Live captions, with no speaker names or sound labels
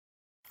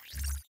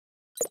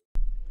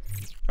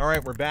All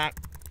right, we're back.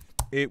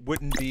 It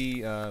wouldn't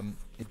be.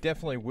 It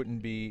definitely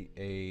wouldn't be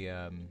a.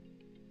 It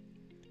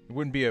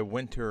wouldn't be a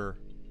winter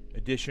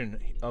edition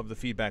of the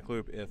feedback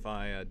loop if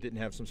I didn't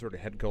have some sort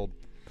of head cold.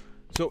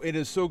 So it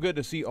is so good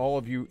to see all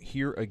of you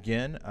here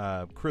again.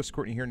 Chris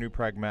Courtney here, New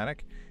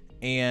Pragmatic,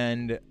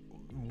 and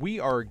we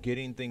are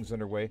getting things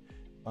underway.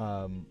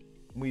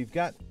 We've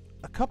got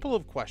a couple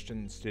of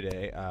questions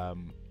today,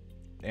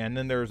 and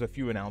then there's a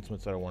few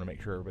announcements that I want to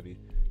make sure everybody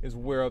is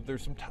aware of.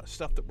 There's some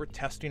stuff that we're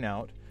testing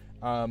out.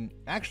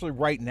 Actually,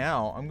 right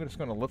now, I'm just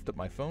going to lift up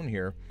my phone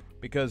here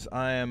because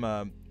I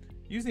am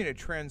using a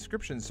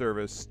transcription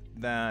service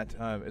that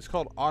is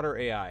called Otter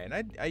AI,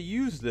 and I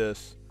used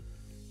this.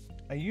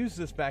 I used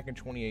this back in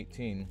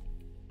 2018,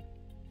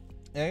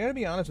 and I gotta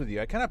be honest with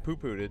you, I kind of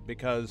poo-pooed it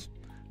because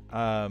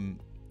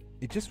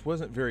it just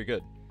wasn't very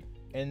good.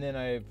 And then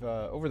I've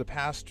over the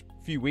past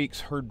few weeks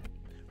heard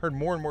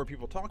more and more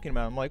people talking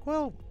about it. I'm like,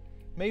 well,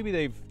 maybe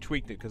they've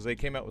tweaked it because they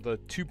came out with a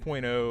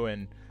 2.0,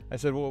 and I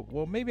said,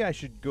 well, maybe I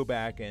should go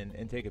back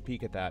and take a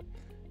peek at that.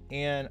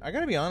 And I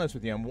gotta be honest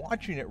with you, I'm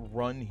watching it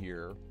run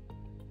here,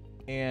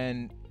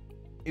 and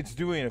it's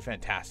doing a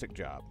fantastic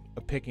job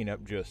of picking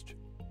up just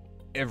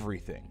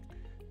everything.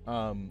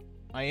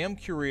 I am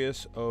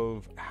curious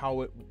of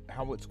how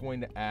it's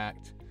going to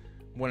act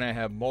when I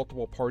have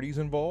multiple parties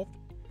involved,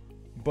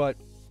 but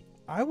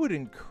I would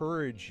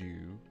encourage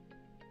you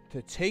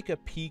to take a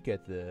peek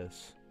at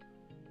this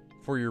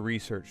for your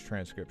research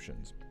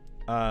transcriptions.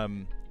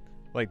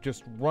 Like,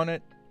 just run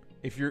it.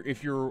 If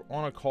you're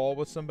on a call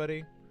with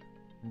somebody,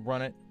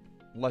 run it.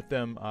 Let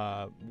them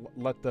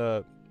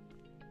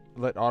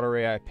let Otter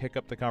AI pick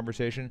up the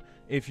conversation.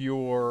 If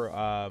you're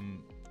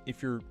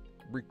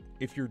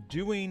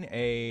doing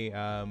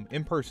a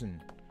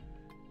in-person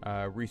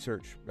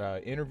research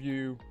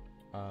interview,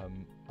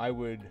 I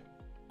would.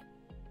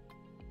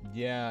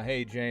 Yeah,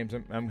 hey James,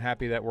 I'm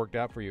happy that worked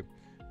out for you.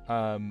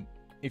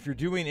 If you're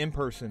doing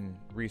in-person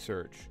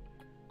research,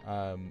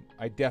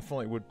 I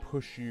definitely would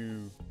push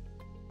you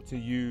to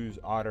use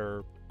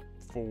Otter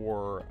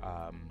for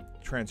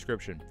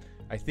transcription.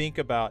 I think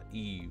about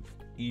Eve.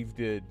 Eve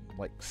did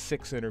like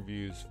 6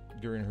 interviews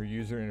during her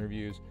user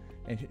interviews,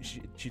 and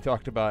she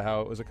talked about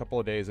how it was a couple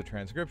of days of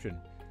transcription.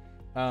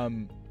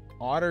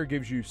 Otter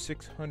gives you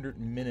 600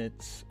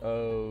 minutes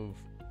of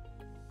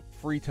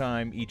free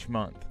time each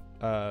month.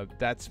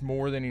 That's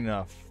more than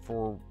enough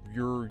for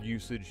your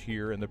usage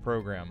here in the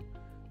program.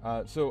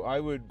 So I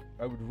would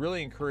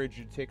really encourage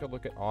you to take a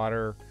look at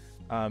Otter.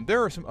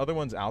 There are some other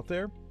ones out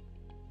there,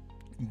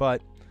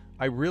 but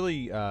I'm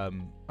really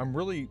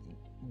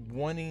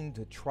wanting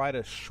to try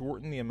to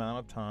shorten the amount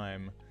of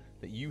time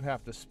that you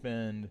have to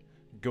spend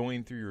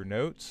going through your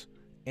notes.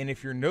 And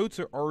if your notes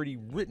are already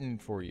written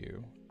for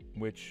you,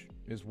 which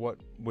is what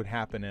would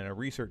happen in a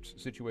research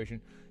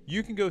situation,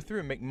 you can go through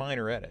and make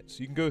minor edits.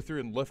 You can go through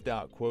and lift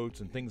out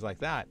quotes and things like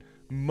that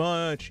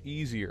much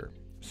easier.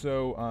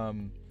 So,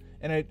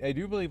 and I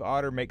do believe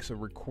Otter makes a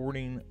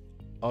recording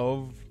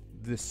of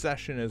the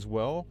session as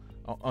well.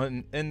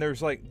 And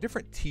there's like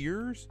different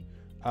tiers,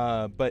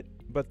 but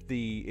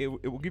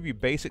it will give you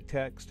basic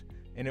text,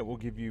 and it will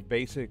give you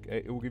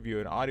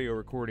an audio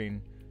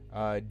recording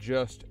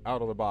just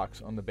out of the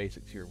box on the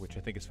basic tier, which I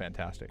think is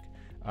fantastic.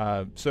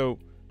 So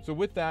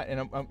with that,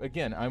 and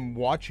I'm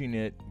watching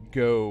it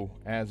go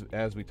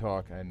as we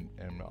talk, and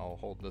I'll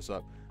hold this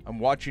up. I'm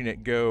watching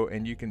it go,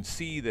 and you can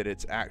see that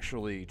it's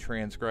actually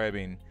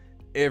transcribing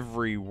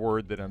every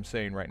word that I'm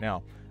saying right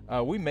now.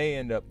 We may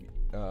end up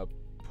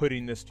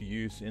putting this to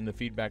use in the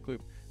feedback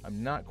loop.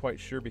 I'm not quite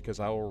sure because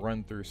I will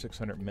run through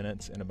 600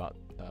 minutes in about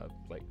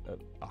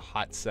a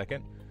hot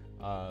second.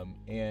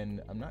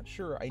 And I'm not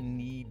sure I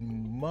need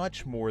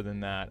much more than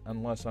that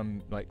unless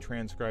I'm like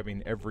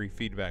transcribing every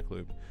feedback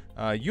loop.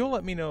 You'll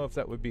let me know if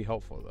that would be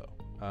helpful though.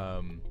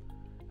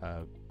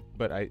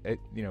 But I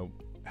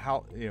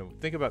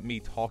think about me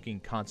talking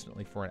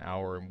constantly for an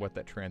hour and what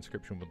that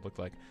transcription would look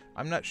like.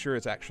 I'm not sure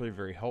it's actually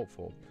very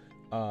helpful,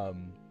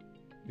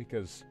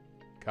 because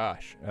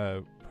gosh,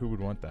 who would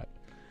want that?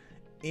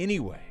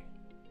 Anyway,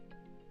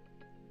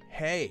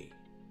 hey,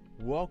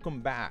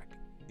 welcome back.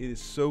 It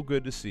is so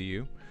good to see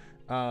you.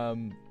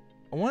 I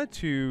wanted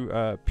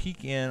to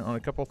peek in on a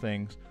couple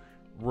things.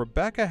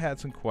 Rebecca had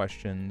some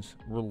questions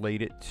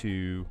related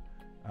to,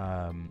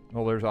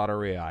 there's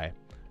Otter AI.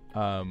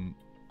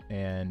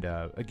 And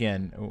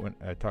again, when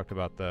I talked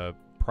about the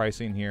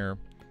pricing here,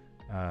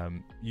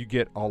 you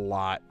get a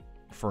lot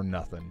for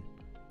nothing.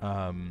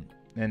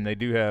 And they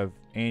do have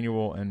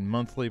annual and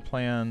monthly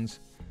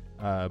plans,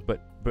 but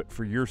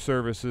for your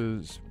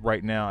services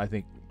right now, I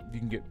think you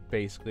can get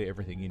basically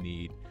everything you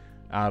need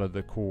out of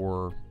the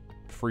core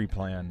free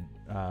plan,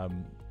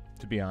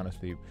 to be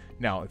honest with you.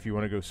 Now, if you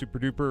want to go super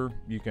duper,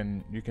 you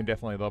can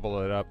definitely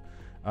level it up.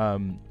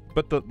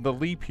 But the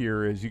leap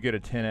here is you get a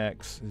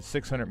 10x,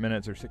 600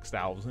 minutes or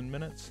 6,000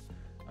 minutes.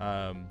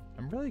 I'm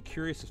really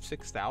curious if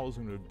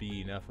 6,000 would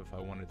be enough if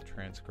I wanted to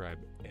transcribe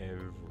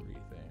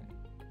everything.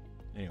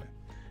 Anyway,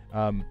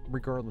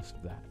 regardless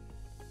of that,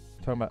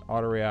 I'm talking about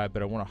Otter AI,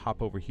 but I want to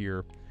hop over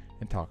here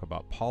and talk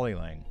about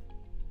Polylang.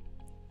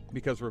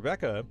 because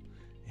Rebecca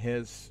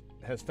has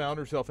found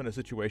herself in a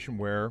situation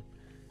where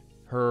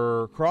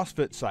her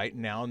CrossFit site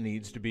now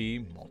needs to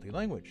be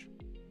multi-language,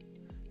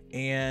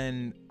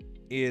 and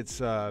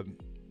it's an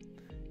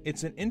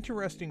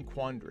interesting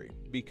quandary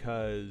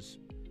because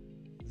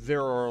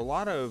there are a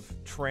lot of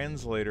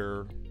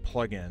translator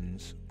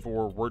plugins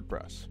for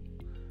WordPress,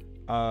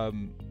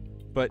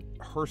 but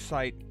her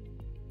site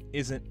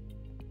isn't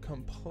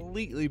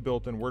completely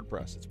built in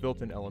WordPress. It's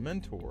built in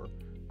Elementor,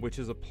 which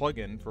is a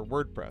plugin for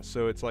WordPress.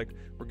 So it's like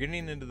we're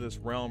getting into this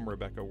realm,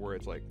 Rebecca, where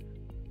it's like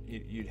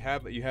you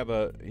have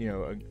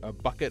a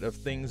bucket of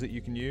things that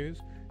you can use,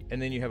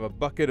 and then you have a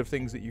bucket of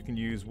things that you can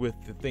use with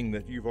the thing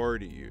that you've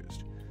already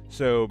used.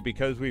 So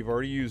because we've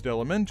already used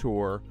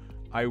Elementor,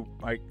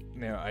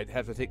 I'd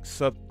have to take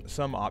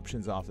some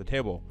options off the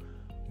table.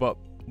 But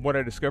what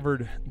I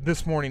discovered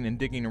this morning in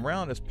digging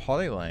around is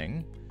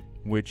Polylang,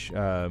 which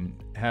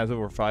has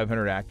over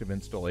 500 active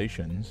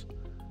installations,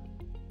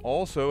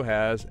 also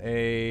has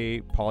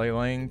a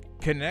Polylang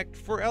Connect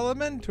for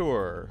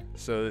Elementor.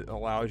 So it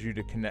allows you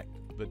to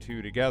connect the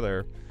two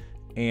together,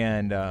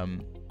 and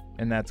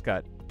that's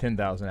got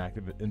 10,000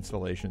 active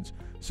installations.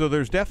 So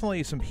there's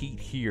definitely some heat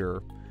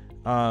here.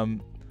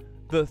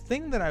 The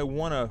thing that I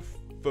want to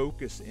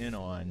focus in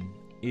on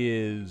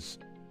is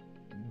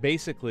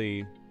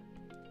basically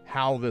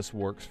how this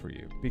works for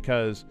you,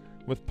 because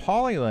with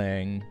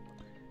Polylang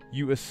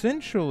you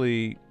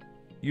essentially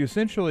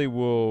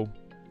will,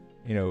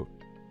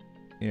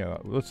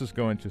 let's just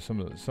go into some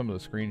of the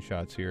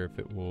screenshots here if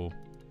it will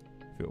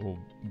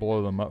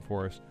blow them up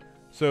for us.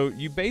 So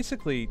you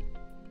basically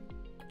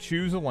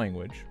choose a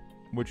language,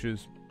 which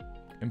is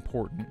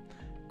important,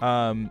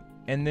 and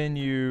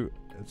then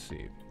let's see,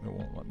 it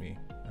won't let me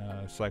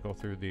cycle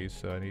through these,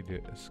 so I need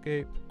to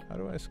escape. How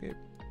do I escape?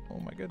 Oh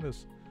my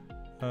goodness.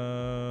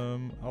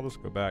 I'll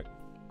just go back.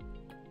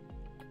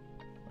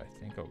 I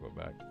think I'll go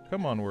back.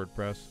 Come on,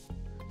 WordPress.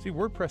 See,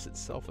 WordPress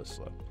itself is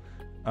slow.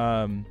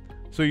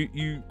 So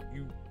you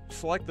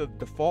select the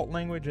default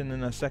language and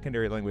then a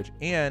secondary language,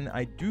 and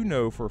I do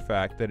know for a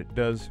fact that it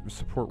does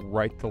support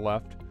right to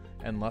left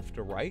and left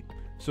to right,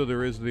 so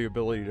there is the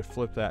ability to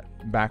flip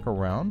that back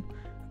around.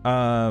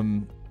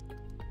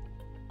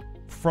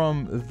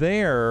 From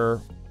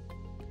there,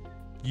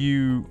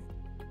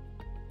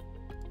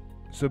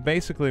 so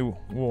basically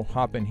we'll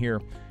hop in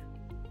here.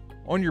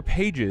 On your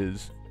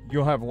pages,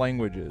 you'll have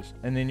languages,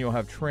 and then you'll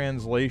have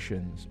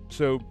translations.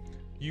 So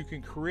you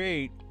can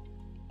create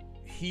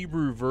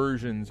Hebrew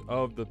versions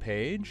of the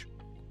page,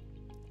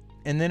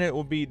 and then it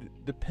will be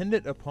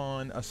dependent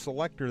upon a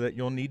selector that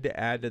you'll need to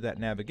add to that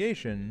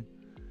navigation.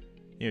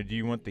 Do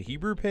you want the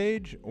Hebrew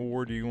page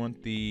or do you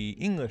want the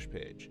English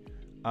page?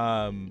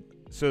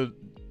 So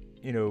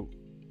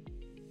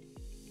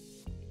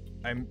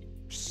I'm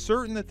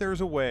certain that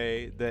there's a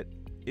way that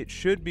it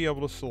should be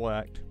able to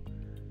select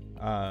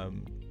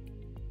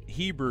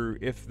Hebrew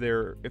if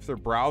their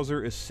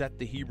browser is set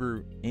to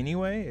Hebrew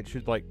anyway. It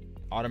should like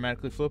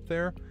automatically flip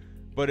there.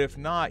 But if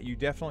not, you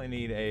definitely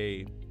need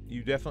a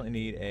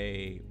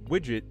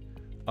widget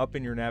up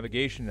in your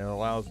navigation that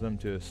allows them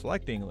to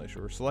select English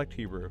or select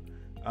Hebrew.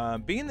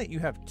 Being that you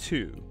have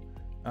two,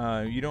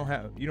 you don't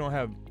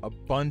have a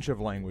bunch of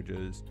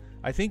languages.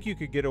 I think you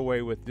could get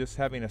away with just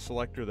having a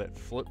selector that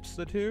flips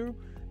the two,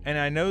 and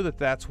I know that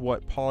that's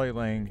what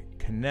Polylang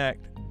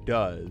Connect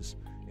does.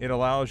 It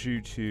allows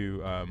you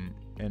to,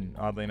 and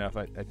oddly enough,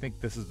 I think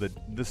this is the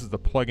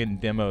plugin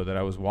demo that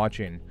I was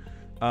watching.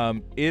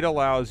 It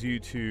allows you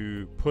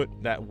to put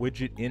that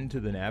widget into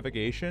the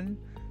navigation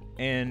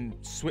and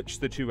switch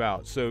the two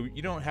out. So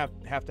you don't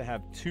have to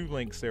have two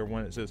links there.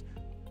 One that says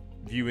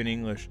view in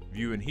English,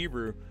 view in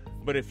Hebrew.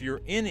 But if you're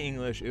in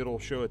English, it'll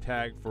show a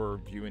tag for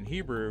view in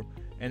Hebrew.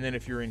 And then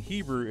if you're in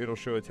Hebrew, it'll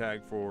show a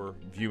tag for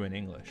view in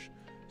English.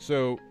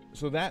 So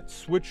that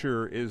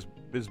switcher is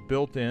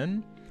built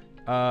in.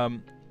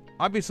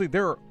 Obviously,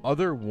 there are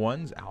other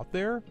ones out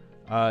there.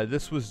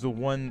 This was the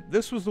one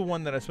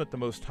that I spent the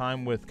most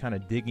time with, kind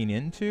of digging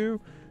into.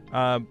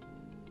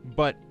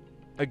 But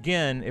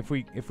again, if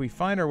we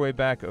find our way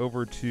back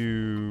over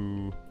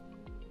to,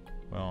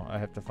 well, I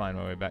have to find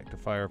my way back to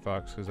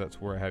Firefox because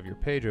that's where I have your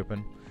page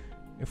open.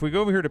 If we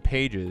go over here to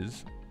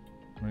Pages,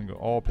 I'm gonna go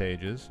All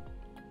Pages.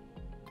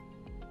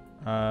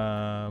 Come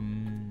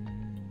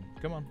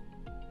on.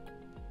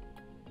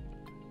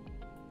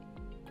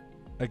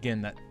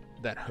 Again,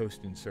 that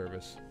hosting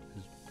service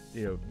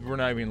is, we're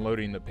not even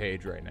loading the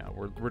page right now.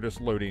 We're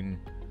just loading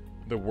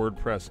the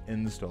WordPress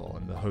install,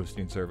 and the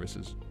hosting service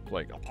is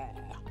like,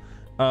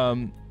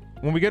 when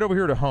we get over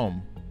here to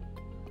Home,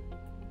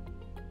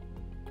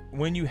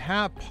 when you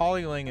have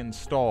Polylang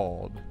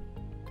installed,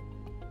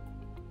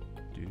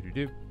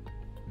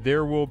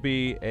 there will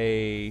be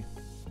a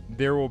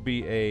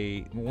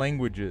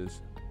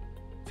languages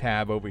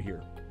tab over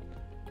here,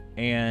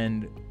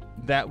 and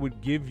that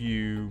would give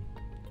you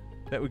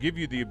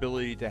the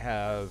ability to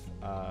have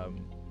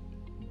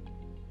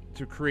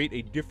to create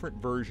a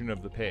different version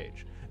of the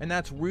page. And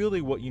that's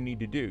really what you need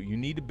to do. You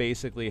need to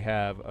basically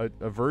have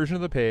a version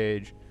of the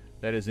page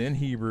that is in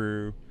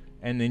Hebrew,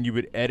 and then you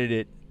would edit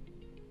it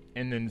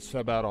and then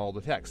sub out all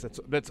the text.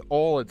 That's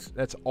all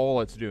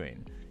it's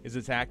doing, is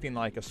it's acting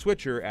like a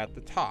switcher at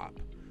the top.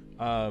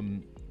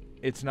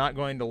 It's not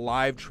going to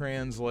live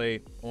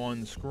translate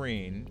on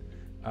screen.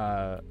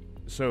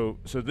 So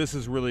this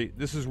is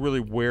really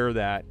where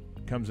that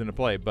comes into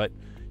play. But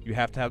you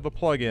have to have the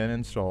plugin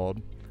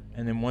installed,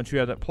 and then once you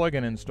have that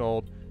plugin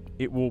installed,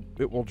 it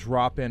will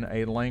drop in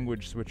a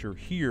language switcher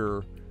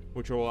here,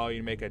 which will allow you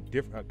to make a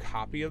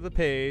copy of the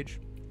page.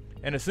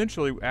 And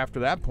essentially, after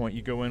that point,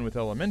 you go in with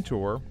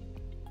Elementor,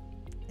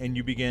 and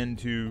you begin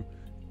to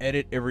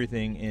edit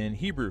everything in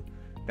Hebrew.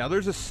 Now,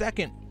 there's a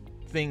second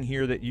thing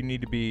here that you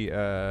need to be.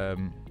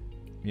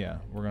 Yeah,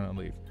 we're gonna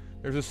leave.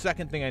 There's a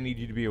second thing I need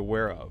you to be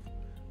aware of.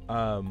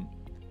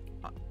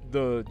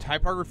 The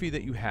typography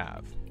that you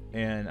have,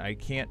 and I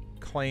can't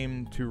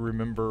claim to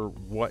remember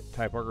what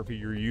typography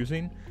you're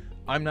using.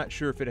 I'm not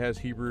sure if it has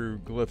Hebrew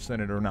glyphs in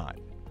it or not.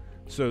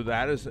 So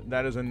that is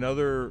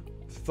another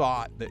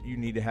thought that you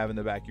need to have in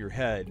the back of your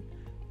head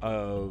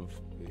of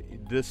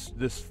this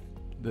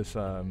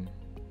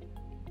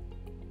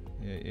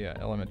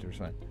Elementor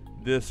sign.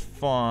 This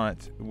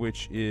font,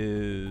 which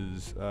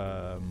is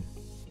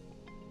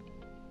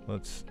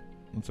let's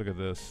look at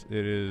this.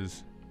 It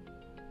is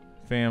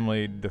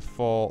family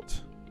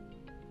default.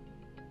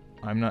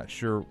 I'm not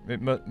sure.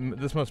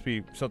 This must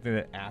be something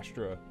that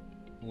Astra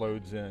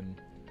loads in.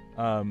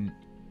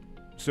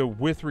 So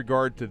with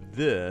regard to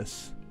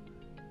this,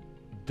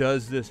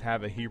 does this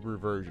have a Hebrew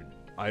version?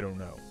 I don't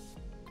know.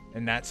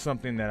 And that's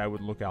something that I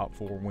would look out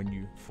for when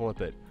you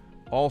flip it.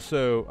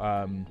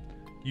 Also,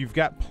 you've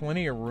got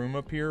plenty of room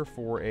up here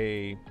for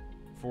a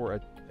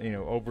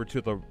over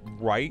to the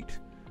right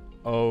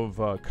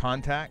of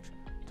contact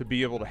to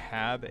be able to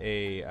have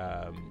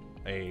a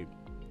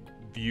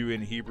view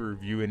in Hebrew,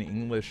 view in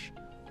English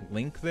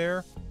link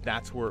there.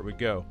 That's where it would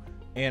go.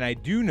 And I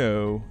do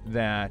know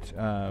that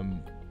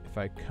if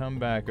I come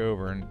back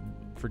over, and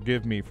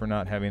forgive me for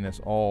not having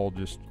this all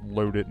just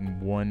loaded in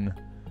one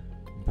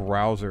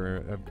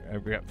browser.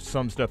 I've got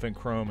some stuff in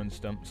Chrome and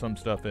some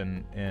stuff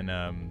in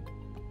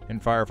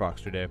Firefox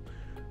today.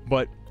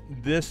 But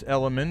this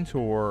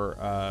Elementor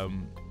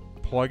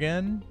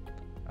plugin,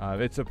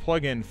 it's a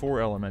plugin for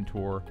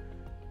Elementor.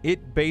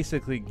 It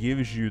basically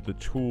gives you the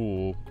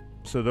tool.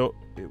 So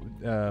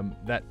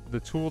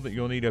the tool that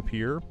you'll need up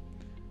here,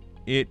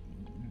 it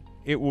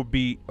will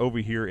be over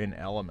here in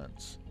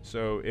Elements.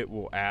 So it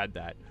will add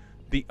that.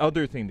 The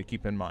other thing to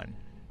keep in mind,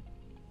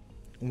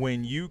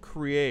 when you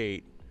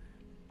create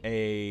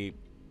a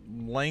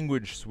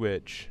language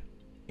switch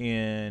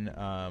in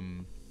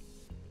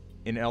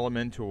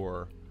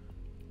Elementor,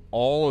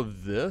 all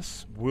of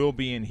this will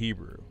be in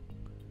Hebrew.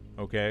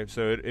 Okay,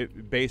 so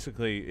it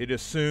basically it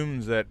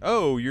assumes that,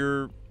 oh,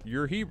 you're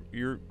Hebrew,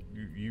 you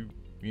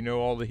know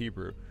all the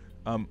Hebrew.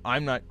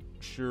 I'm not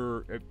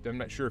sure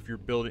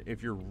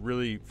if you're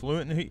really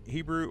fluent in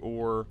Hebrew,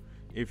 or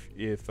if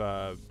it's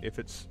a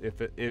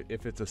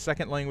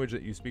second language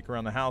that you speak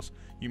around the house,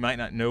 you might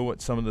not know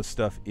what some of the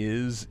stuff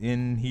is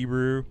in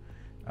Hebrew.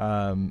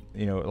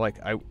 Like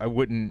I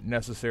wouldn't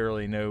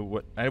necessarily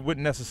know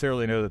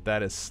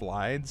that is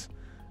slides,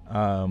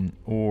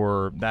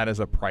 or that is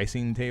a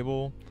pricing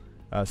table.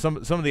 Some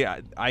of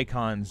the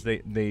icons,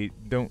 they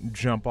don't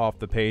jump off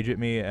the page at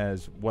me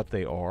as what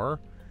they are.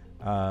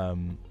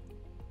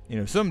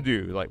 Some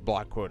do, like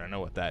block quote. I know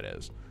what that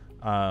is.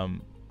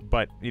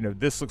 But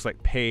this looks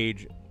like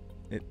page,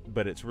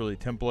 but it's really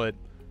template.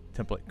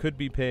 Template could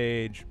be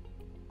page.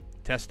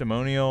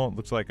 Testimonial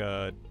looks like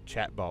a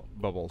chat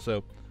bubble.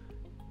 So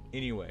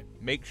anyway,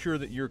 make sure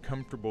that you're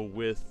comfortable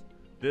with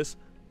this.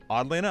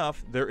 Oddly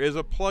enough, there is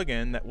a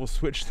plugin that will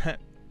switch that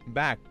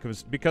back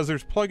because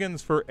there's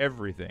plugins for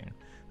everything.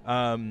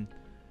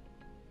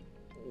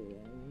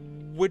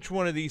 Which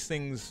one of these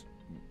things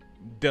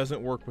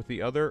doesn't work with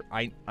the other?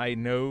 I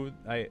know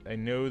that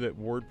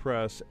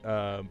WordPress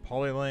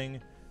Polylang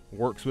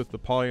works with the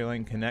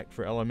Polylang Connect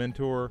for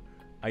Elementor.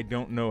 I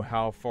don't know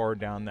how far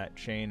down that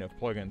chain of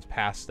plugins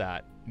past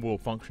that will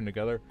function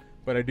together,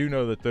 but I do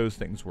know that those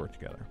things work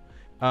together.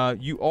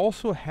 You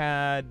also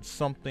had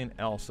something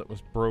else that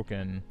was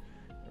broken.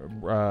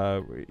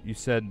 You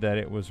said that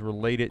it was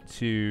related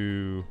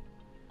to,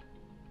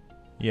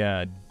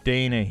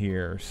 Dana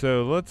here.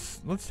 So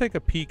let's take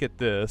a peek at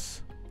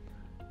this.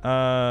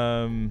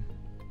 I'm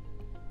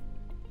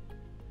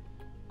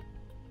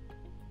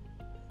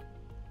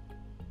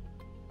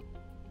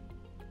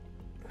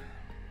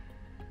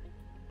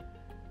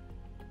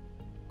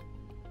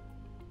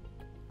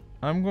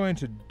going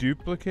to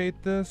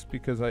duplicate this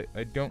because I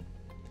don't.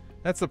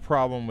 That's the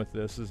problem with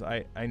this, is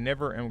I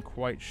never am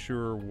quite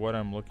sure what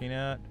I'm looking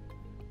at.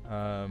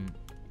 I'll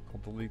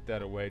delete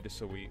that away just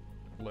so we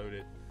load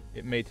it.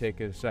 It may take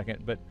a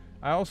second, but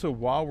I also,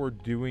 while we're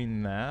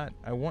doing that,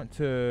 I want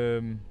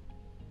to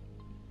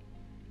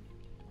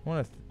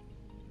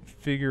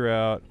figure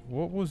out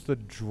what was the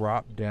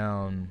drop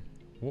down.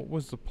 What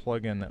was the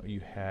plugin that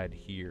you had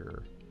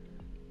here?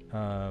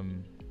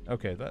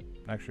 Okay, that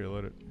actually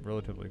loaded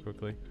relatively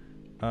quickly.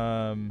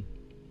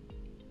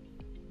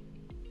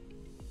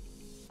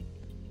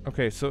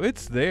 Okay, so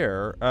it's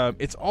there.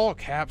 It's all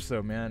caps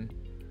though, man.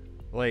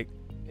 Like,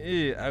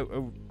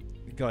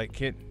 like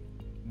can't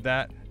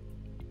that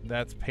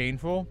that's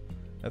painful.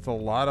 That's a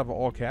lot of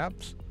all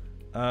caps.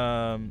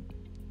 But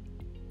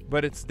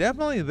it's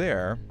definitely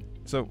there.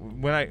 So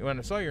when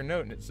I saw your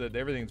note and it said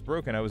everything's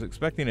broken, I was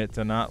expecting it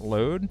to not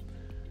load.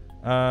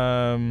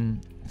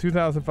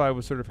 2005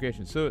 was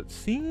certification. So it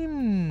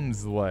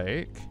seems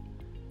like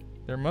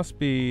there must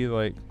be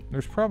like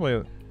there's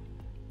probably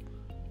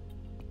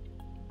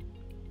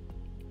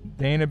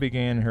Dana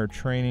began her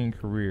training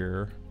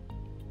career.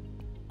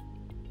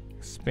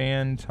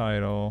 Expand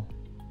title.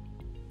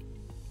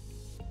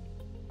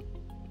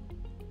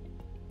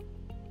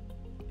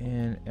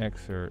 And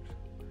excerpt.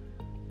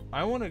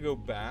 I want to go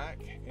back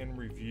and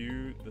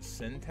review the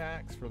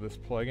syntax for this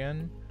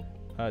plugin.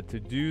 To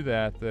do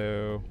that,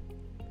 though,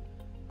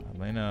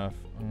 oddly enough,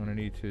 I'm going to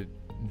need to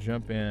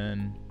jump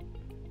in,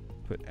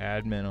 put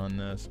admin on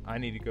this. I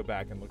need to go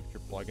back and look at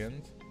your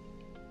plugins.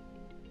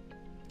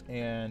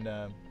 And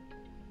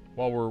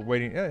while we're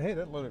waiting, hey,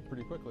 that loaded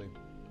pretty quickly.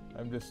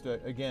 I'm just,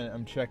 again,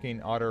 I'm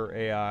checking Otter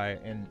AI,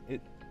 and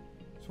it's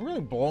really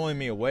blowing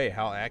me away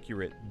how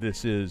accurate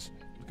this is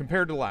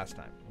compared to last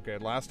time. Okay,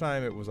 last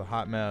time it was a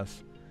hot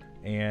mess.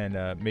 And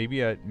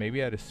maybe I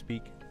had to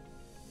speak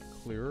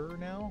clearer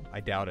now. I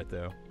doubt it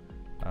though.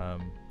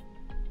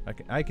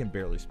 I can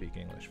barely speak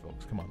English,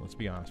 folks. Come on, let's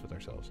be honest with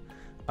ourselves.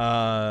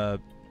 All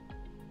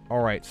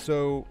right,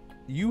 so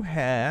you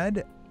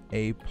had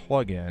a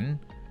plugin,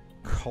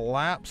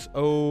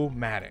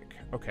 Collapse-O-Matic.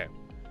 Okay,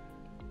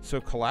 so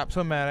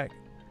Collapse-O-Matic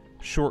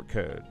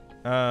shortcode.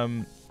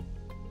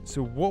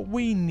 So what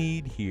we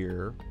need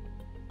here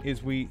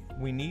is we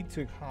need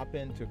to hop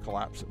into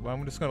Collapse. Well,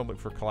 I'm just going to look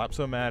for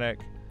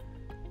Collapse-O-Matic.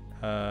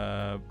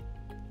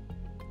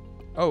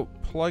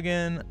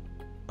 Plugin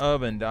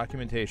oven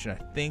documentation. I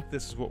think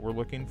this is what we're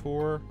looking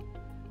for,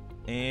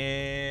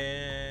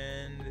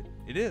 and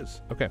it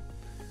is. Okay,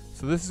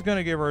 so this is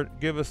going to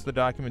give us the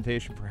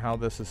documentation for how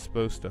this is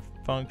supposed to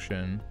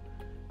function.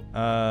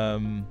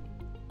 So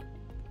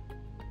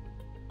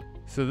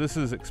this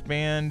is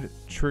expand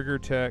trigger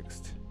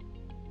text.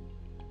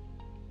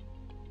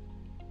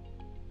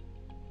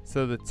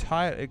 So the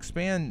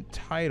expand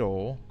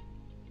title.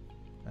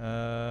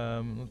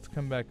 Let's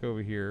come back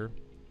over here.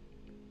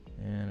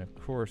 And of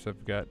course,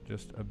 I've got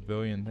just a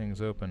billion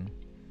things open.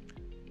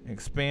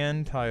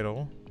 Expand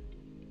title.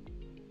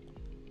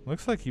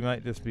 Looks like you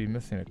might just be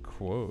missing a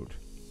quote.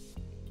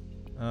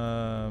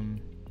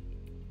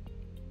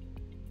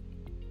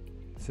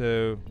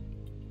 So,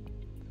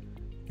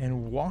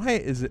 and why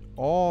is it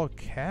all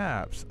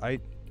caps?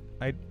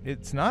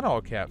 It's not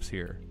all caps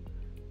here.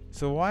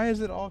 So why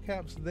is it all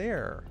caps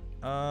there?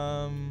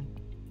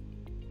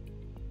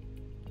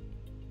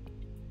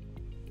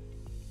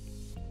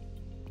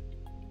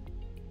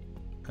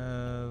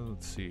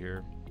 Let's see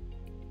here.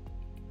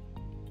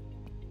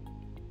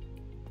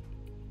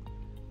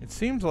 It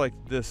seems like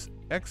this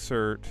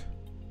excerpt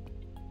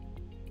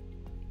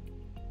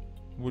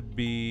would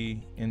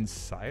be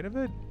inside of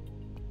it.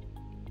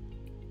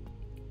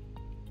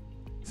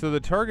 So the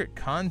target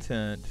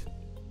content.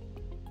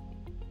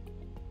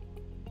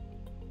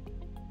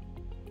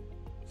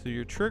 So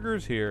your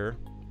triggers here.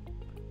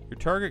 Your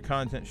target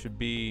content should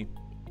be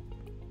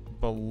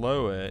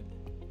below it.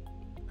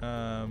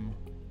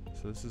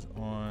 So this is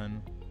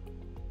on,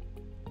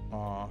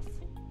 off,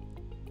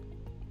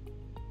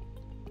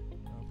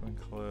 open,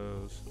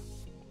 close,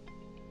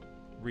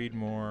 read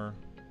more.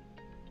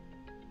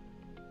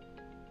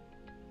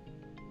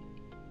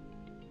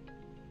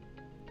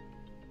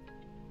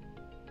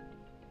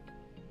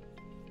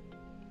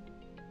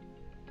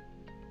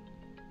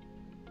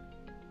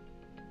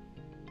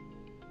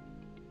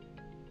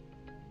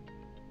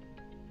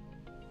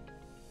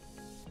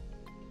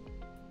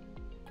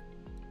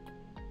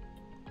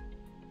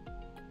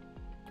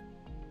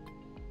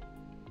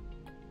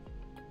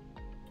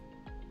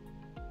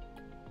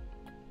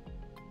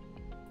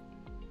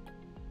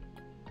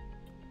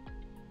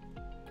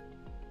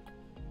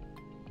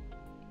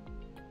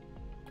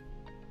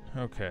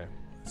 Okay,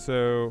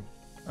 so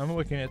I'm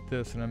looking at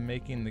this and I'm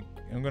going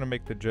to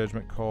make the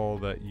judgment call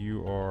that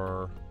you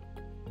are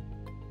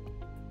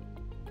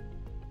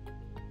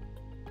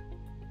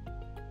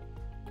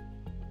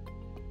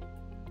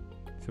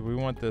so we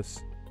want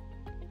this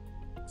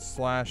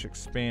slash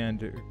expand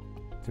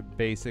to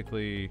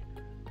basically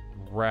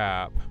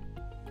wrap,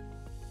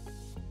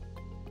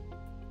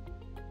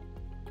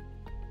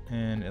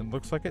 and it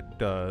looks like it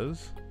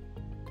does.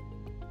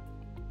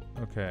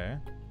 Okay.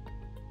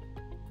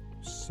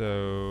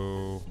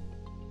 So,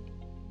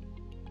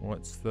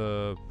 what's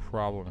the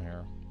problem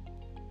here?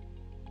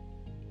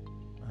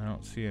 I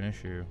don't see an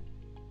issue.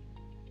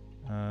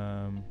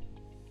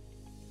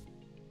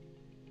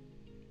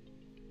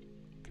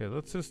 Okay,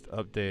 let's just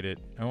update it.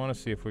 I want to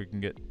see if we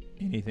can get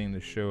anything to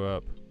show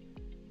up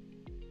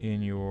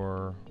in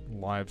your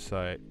live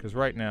site, because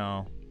right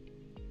now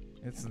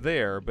it's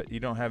there, but you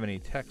don't have any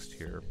text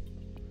here.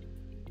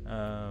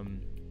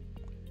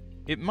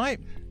 It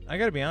might, I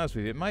gotta be honest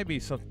with you, it might be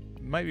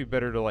might be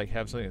better to like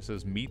have something that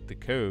says meet the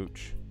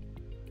coach,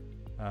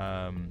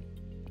 and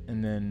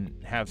then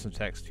have some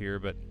text here.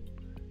 But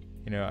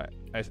you know,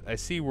 I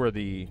see where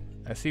the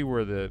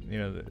you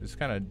know, it's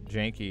kind of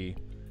janky.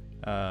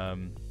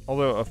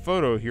 Although a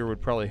photo here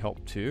would probably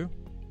help too,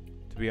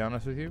 to be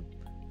honest with you.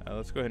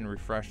 Let's go ahead and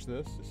refresh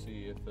this to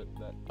see if that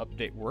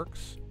update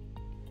works.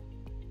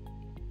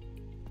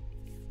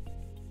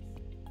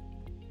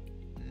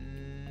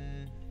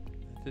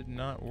 That did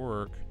not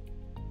work.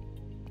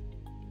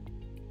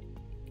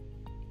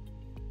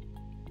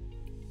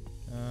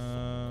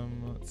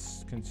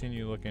 Let's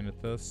continue looking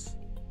at this.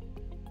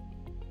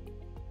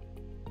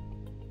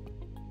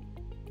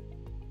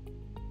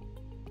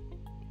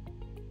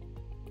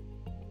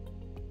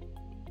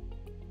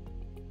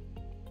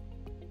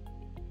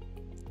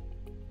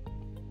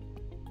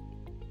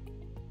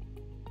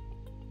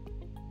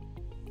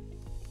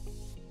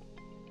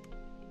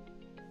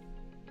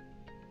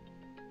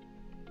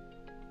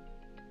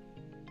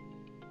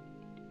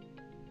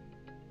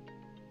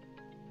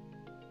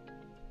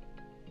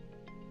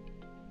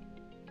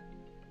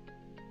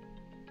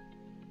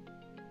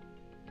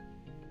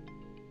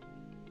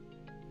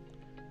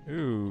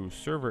 Ooh,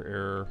 server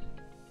error.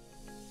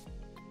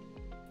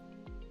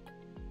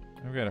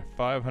 I've got a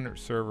 500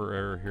 server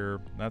error here.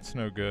 That's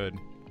no good.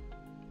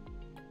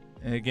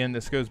 And again,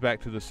 this goes back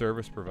to the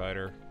service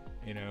provider.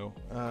 You know,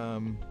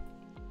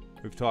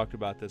 we've talked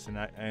about this, and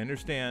I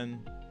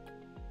understand.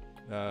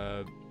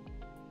 You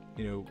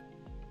know,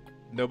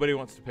 nobody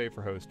wants to pay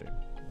for hosting.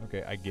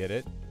 Okay, I get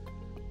it.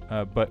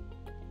 But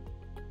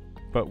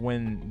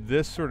when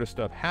this sort of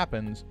stuff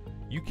happens,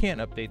 you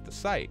can't update the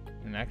site,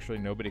 and actually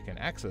nobody can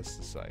access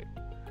the site.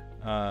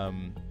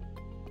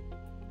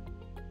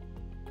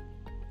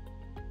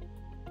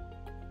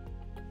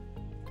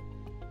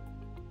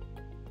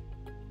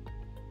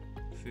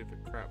 See if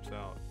it craps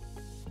out.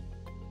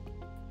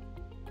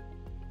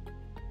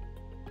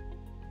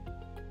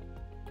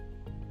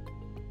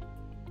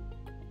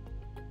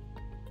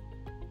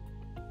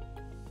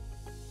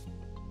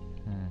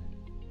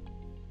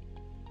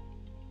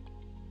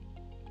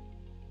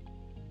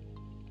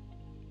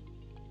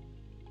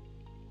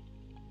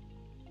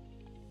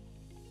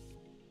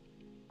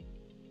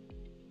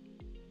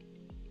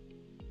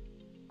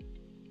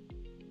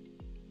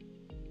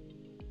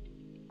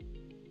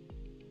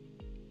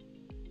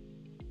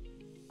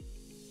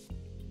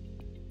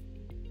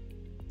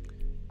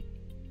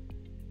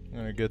 I'm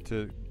going to get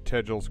to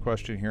Tegel's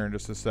question here in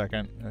just a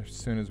second, as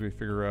soon as we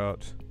figure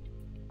out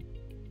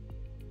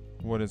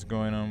what is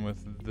going on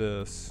with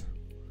this.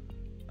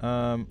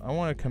 I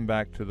want to come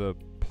back to the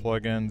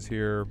plugins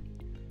here.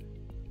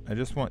 I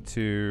just want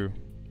to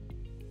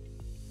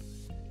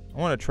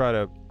try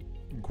to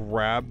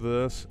grab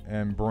this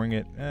and bring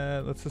it,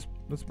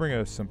 let's bring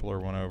a simpler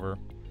one over.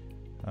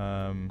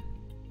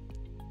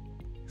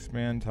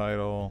 Expand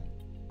title.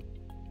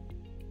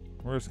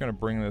 We're just going to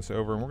bring this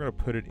over and we're going to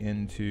put it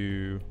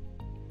into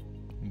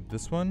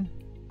this one.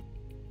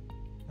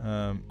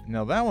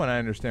 Now that one I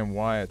understand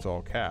why it's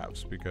all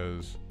caps,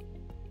 because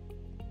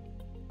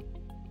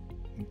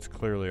it's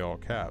clearly all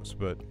caps,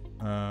 but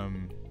yeah,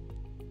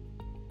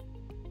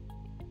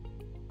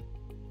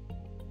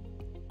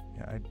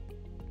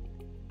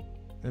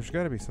 there's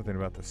got to be something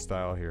about the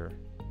style here.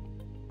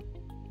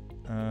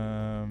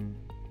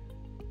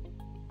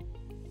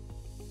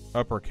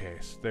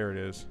 Uppercase, there it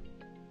is.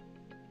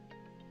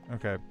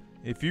 Okay,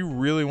 if you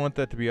really want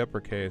that to be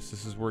uppercase,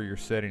 this is where you're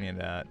setting it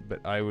at,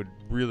 but I would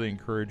really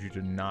encourage you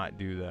to not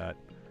do that.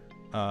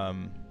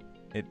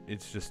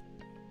 It's just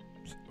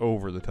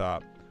over the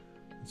top.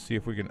 Let's see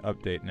if we can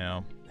update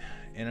now.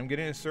 And I'm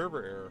getting a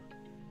server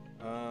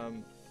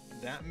error.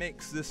 That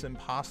makes this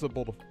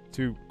impossible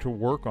to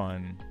work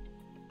on,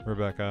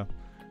 Rebecca.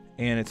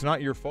 And it's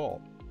not your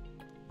fault.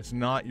 It's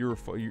not your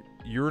fault.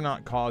 You're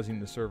not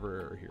causing the server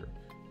error here.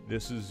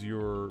 This is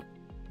your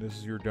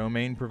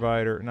domain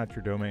provider, not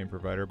your domain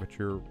provider, but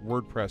your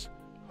WordPress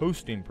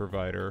hosting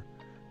provider.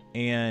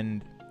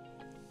 And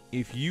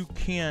if you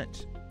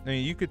can't, I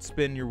mean, you could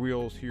spin your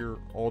wheels here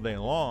all day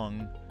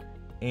long,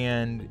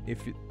 and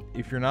if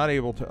you're not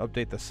able to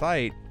update the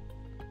site,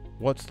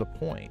 what's the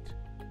point?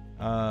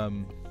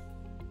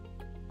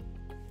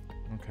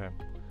 Okay.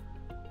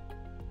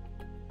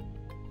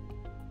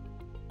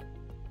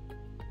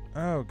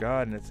 Oh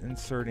God, and it's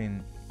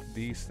inserting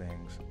these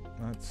things.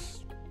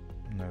 That's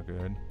no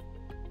good.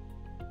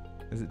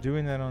 Is it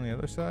doing that on the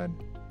other side?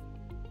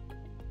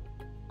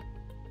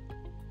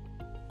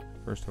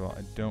 First of all,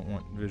 I don't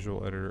want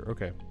visual editor.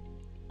 Okay.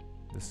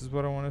 This is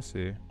what I want to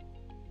see.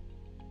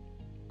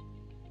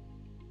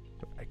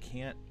 But I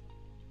can't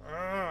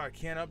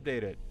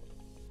update it.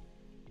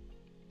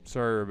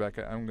 Sorry,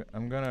 Rebecca.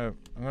 I'm gonna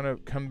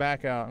come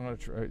back out. I'm gonna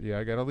try. Yeah,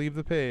 I gotta leave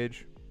the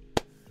page.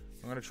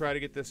 I'm gonna try to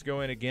get this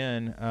going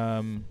again.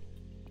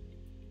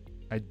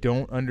 I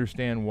don't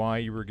understand why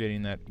you were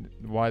getting that.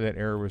 Why that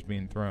error was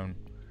being thrown.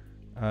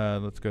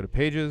 Let's go to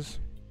pages.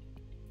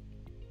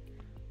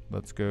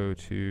 Let's go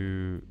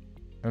to.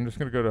 I'm just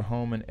gonna go to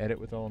home and edit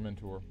with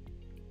Elementor.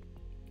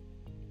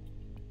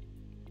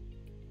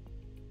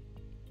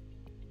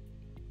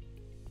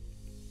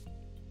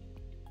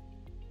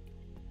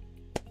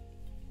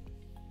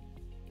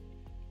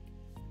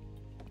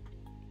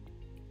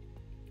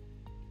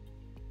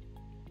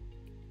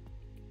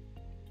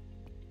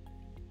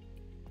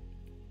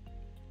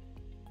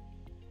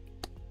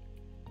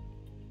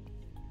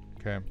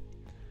 Okay.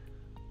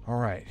 All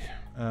right.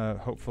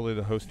 Hopefully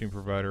the hosting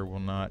provider will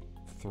not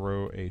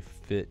throw a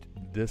fit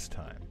this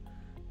time.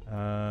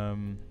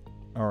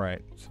 All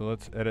right. So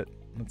let's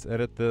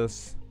edit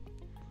this.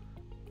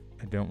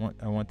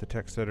 I want the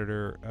text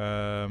editor.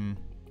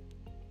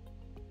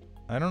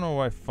 I don't know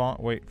why font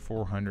weight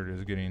 400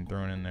 is getting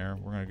thrown in there.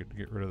 We're going to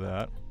get rid of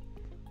that.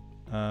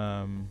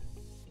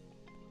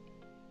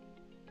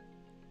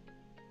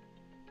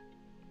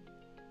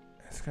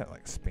 It's got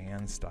like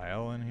span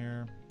style in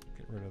here.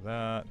 Get rid of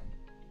that.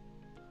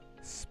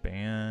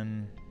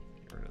 Span.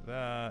 Get rid of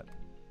that.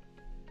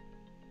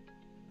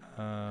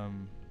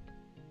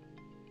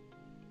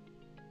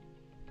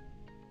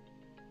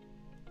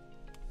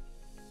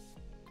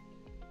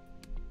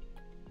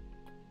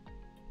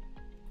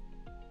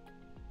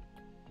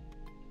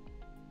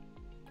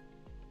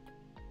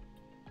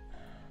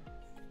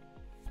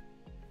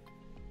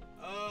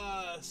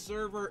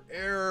 Server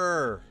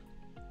error.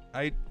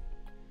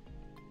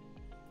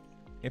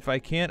 If I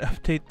can't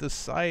update the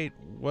site,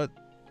 what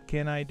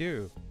can I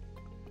do?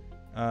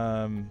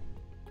 I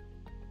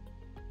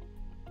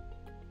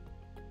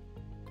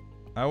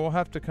will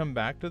have to come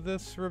back to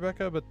this,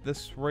 Rebecca, but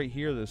this right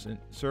here, this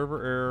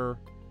server error,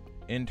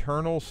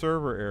 internal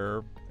server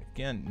error,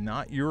 again,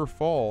 not your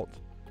fault,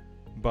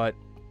 but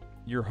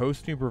your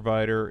hosting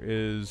provider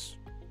is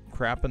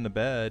crapping the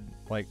bed,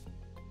 like,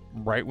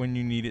 right when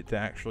you need it to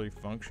actually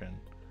function.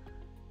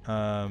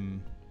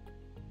 And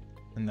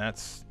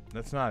that's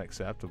not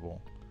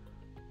acceptable.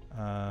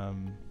 I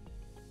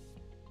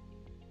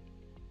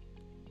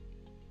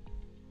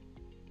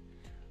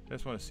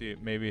just want to see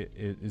it. Maybe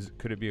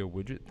could it be a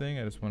widget thing?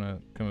 I just want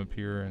to come up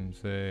here and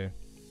say,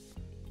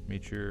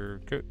 meet your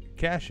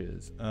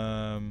caches.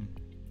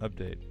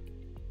 Update.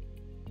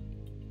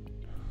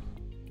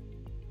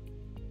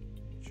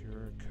 Meet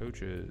your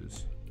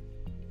coaches.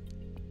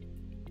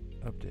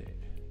 Update.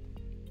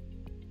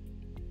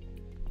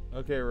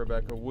 Okay,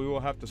 Rebecca, we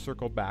will have to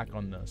circle back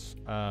on this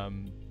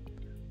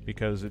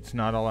because it's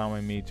not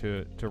allowing me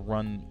to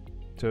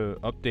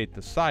update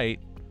the site,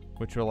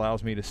 which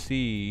allows me to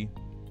see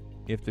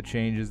if the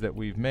changes that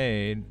we've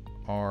made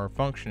are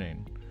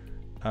functioning.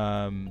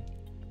 I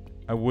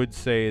would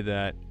say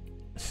that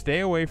stay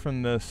away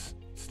from this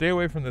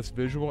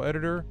visual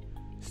editor.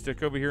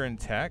 Stick over here in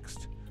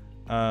text.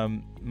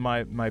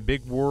 My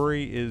big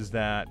worry is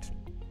that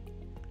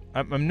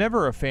I'm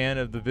never a fan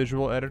of the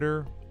visual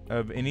editor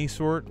of any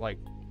sort, like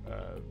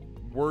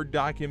Word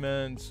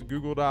documents,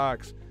 Google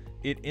Docs.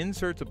 It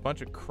inserts a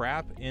bunch of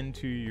crap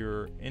into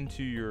your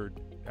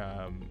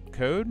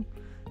code,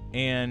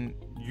 and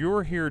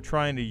you're here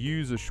trying to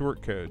use a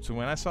short code. So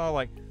when I saw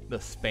like the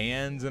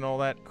spans and all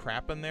that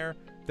crap in there,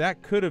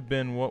 that could have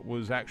been what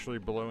was actually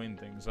blowing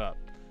things up.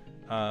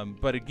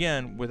 But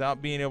again,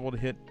 without being able to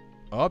hit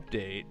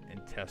update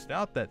and test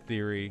out that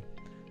theory,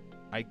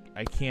 I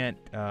can't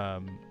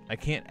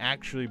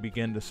actually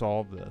begin to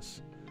solve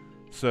this.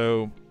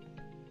 So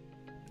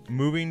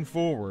moving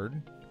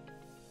forward,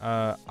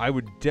 I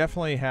would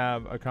definitely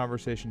have a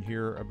conversation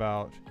here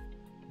about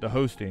the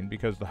hosting,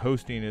 because the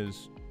hosting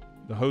is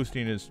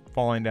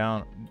falling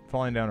down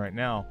right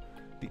now.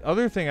 The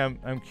other thing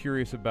I'm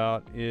curious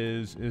about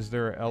is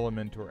there an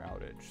Elementor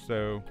outage?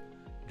 So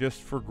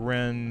just for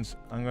grins,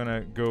 I'm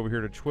gonna go over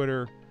here to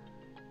Twitter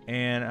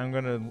and I'm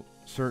gonna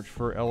search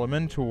for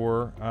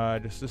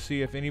Elementor just to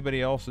see if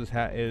anybody else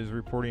is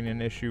reporting an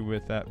issue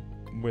with that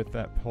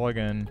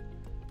plugin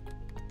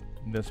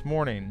this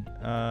morning.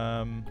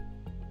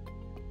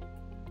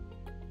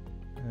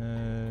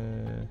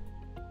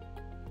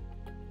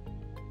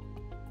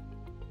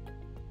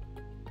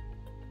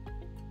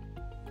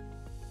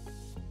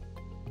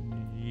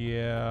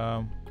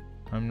 Yeah,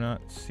 I'm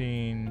not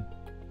seeing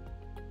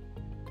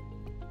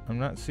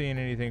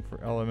anything for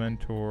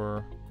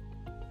Elementor.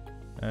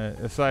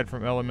 Aside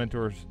from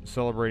Elementor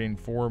celebrating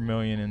 4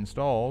 million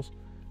installs,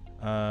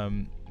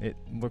 it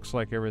looks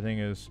like everything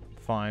is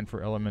fine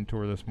for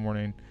Elementor this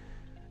morning.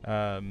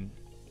 One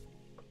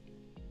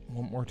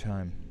more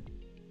time.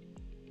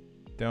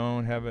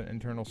 Don't have an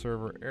internal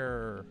server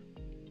error.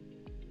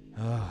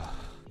 Oh,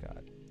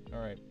 God. All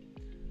right.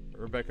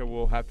 Rebecca,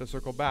 we'll have to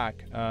circle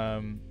back.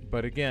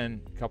 But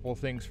again, a couple of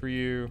things for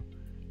you.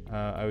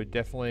 I would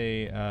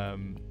definitely,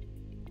 and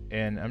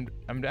I'm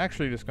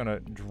actually just going to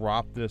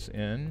drop this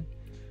in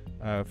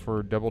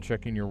for double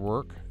checking your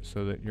work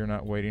so that you're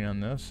not waiting on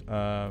this.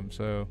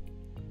 So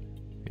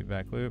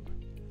feedback loop.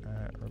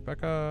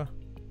 Rebecca,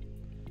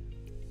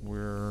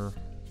 we're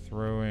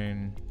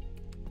throwing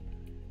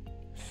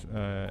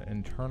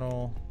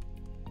internal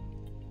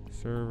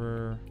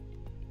server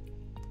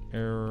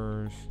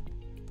errors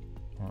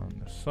on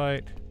the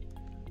site.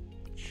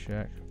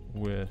 Check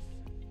with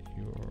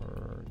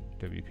your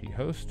WP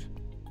host,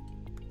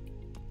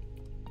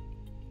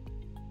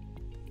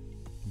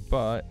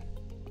 but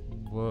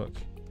look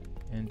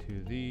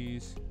into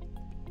these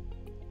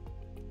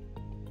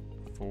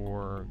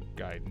for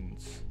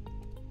guidance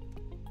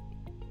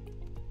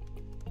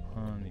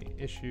on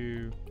the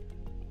issue.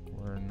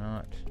 We're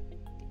not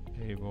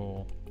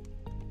able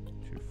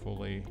to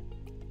fully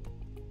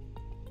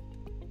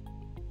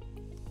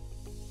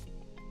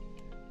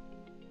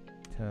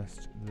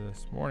test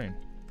this morning.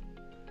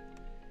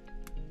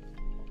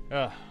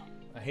 I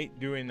hate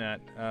doing that,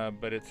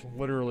 but it's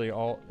literally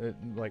all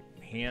like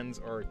hands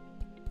are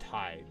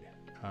tied.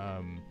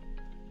 I'm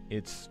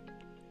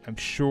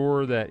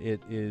sure that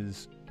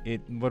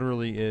it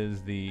literally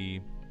is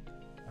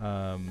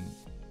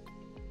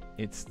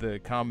it's the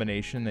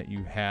combination that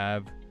you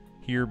have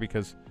here,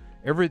 because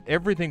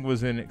everything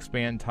was in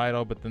expand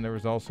title, but then there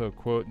was also a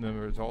quote, and then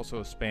there was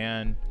also a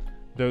span.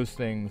 Those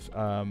things,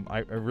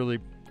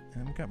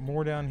 I've got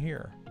more down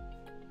here.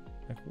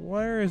 Like,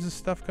 where is this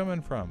stuff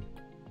coming from?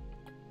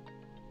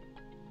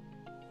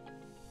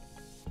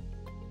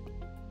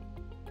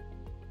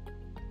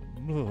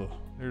 Ugh,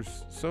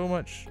 there's so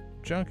much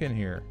junk in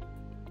here.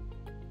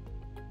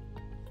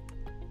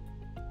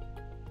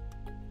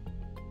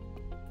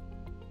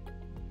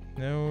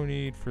 No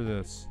need for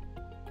this.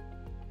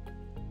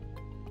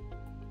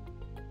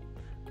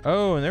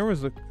 Oh, and there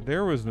was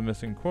the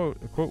missing quote.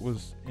 The quote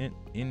was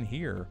in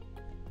here.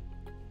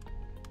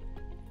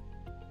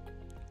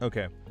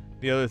 Okay.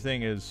 The other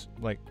thing is,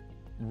 like,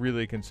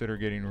 really consider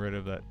getting rid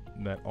of that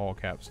all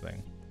caps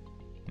thing.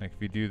 Like,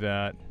 if you do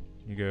that,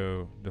 you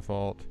go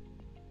default.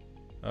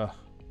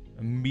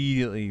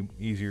 Immediately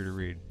easier to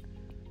read.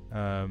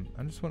 I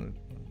just want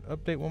to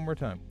update one more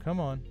time. Come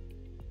on.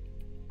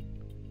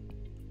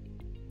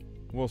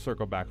 We'll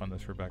circle back on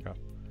this, Rebecca.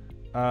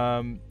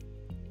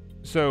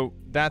 So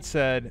that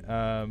said,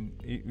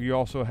 you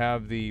also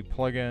have the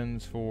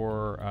plugins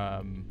for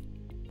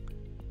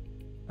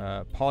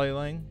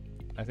Polylang.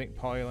 I think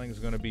Polylang is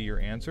going to be your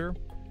answer.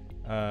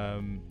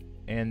 And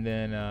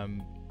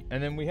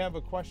then we have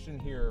a question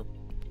here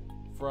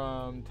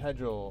from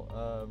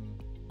Tejal.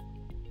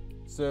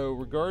 So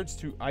regards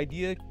to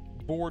idea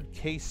board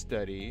case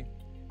study,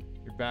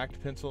 you're back to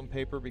pencil and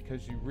paper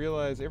because you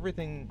realize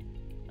everything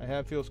I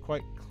have feels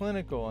quite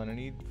clinical and I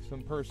need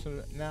some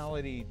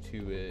personality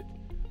to it.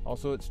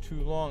 Also, it's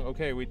too long.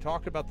 Okay, we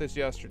talked about this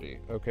yesterday,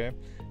 okay?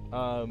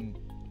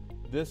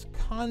 This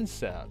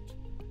concept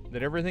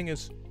that everything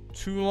is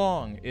too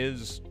long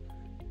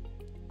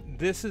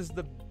this is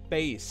the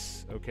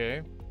base,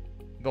 okay?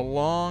 The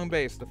long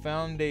base, the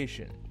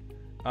foundation.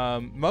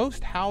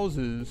 Most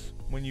houses,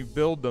 when you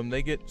build them,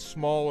 they get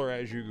smaller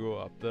as you go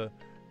up. The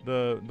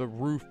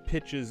roof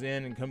pitches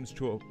in and comes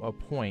to a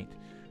point.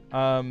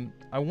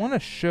 I want to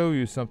show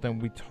you something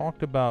we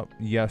talked about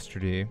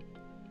yesterday,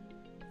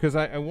 because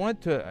I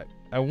want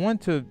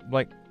to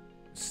like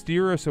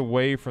steer us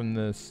away from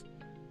this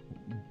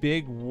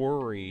big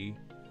worry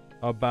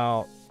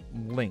about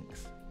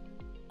length.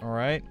 All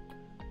right.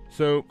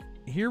 So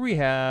here we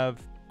have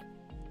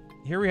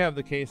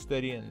the case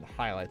study and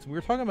highlights. We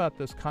were talking about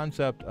this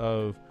concept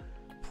of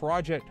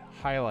project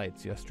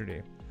highlights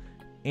yesterday,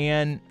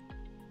 and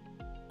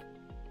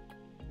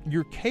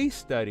your case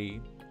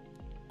study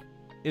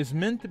is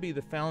meant to be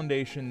the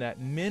foundation that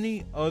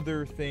many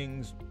other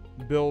things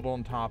build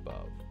on top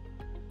of.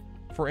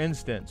 For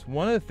instance,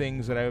 one of the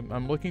things that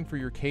I'm looking for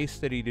your case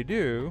study to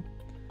do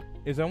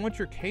is I want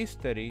your case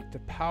study to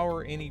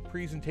power any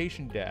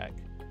presentation deck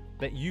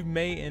that you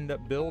may end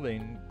up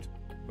building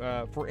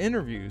for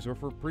interviews or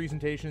for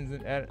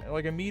presentations at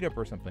like a meetup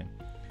or something.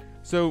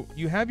 So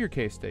you have your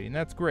case study, and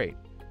that's great,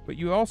 but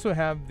you also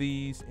have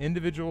these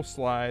individual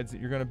slides that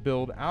you're going to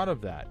build out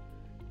of that.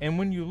 And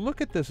when you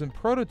look at this in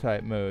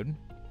prototype mode,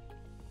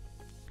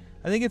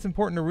 I think it's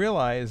important to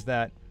realize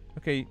that,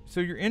 okay, so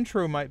your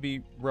intro might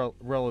be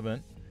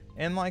relevant,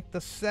 and like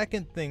the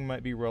second thing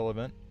might be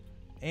relevant,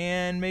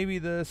 and maybe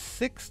the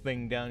sixth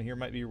thing down here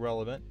might be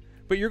relevant,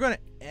 but you're going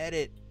to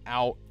edit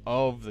out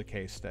of the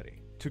case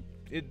study.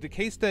 The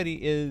case study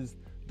is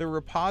the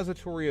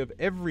repository of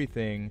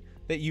everything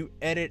that you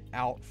edit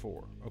out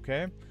for,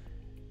 okay?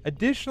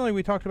 Additionally,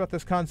 we talked about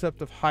this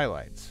concept of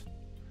highlights.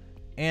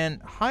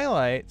 And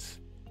highlights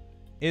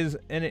is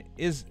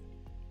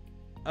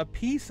a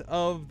piece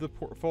of the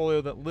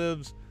portfolio that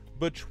lives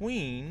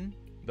between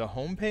the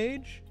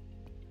homepage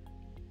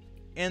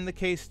and the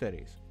case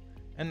studies.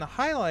 And the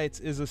highlights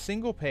is a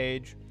single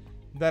page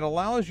that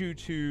allows you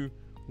to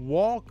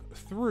walk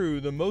through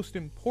the most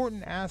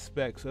important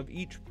aspects of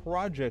each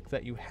project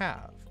that you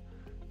have.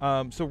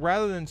 So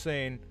rather than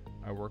saying,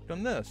 I worked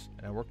on this,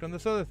 and I worked on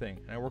this other thing,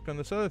 and I worked on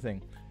this other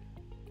thing,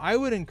 I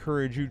would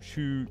encourage you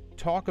to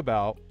talk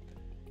about,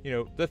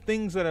 the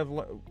things that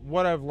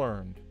what I've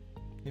learned.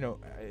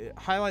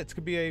 Highlights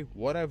could be a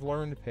what I've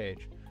learned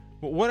page.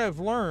 But what I've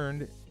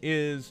learned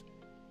is,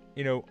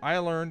 I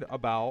learned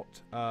about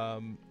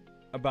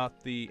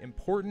the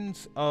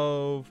importance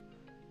of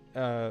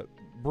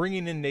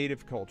bringing in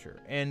native culture,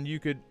 and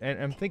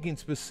I'm thinking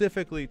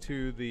specifically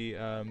to the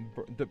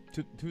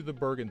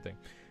Bergen thing,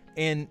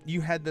 and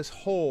you had this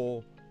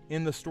hole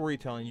in the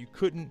storytelling. You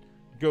couldn't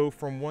go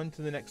from one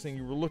to the next thing.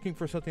 You were looking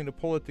for something to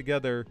pull it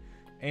together,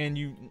 and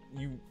you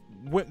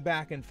went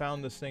back and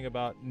found this thing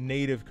about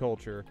native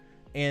culture,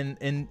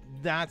 and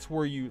that's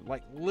where you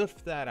like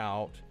lift that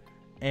out,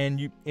 and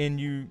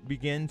you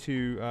begin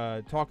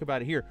to talk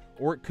about it here.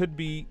 Or it could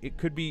be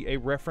a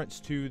reference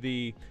to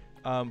the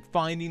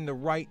finding the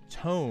right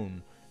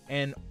tone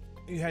and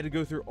had to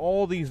go through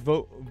all these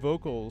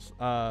vocals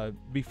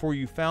before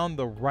you found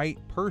the right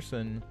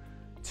person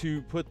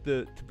to put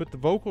the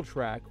vocal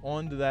track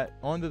onto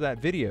that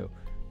video.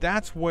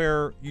 That's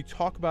where you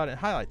talk about it in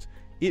highlights.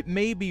 It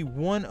may be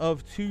one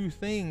of two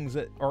things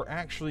that are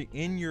actually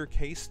in your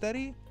case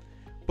study,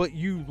 but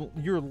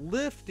you're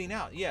lifting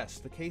out. Yes,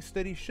 the case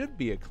study should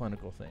be a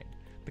clinical thing.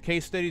 The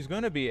case study is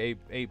going to be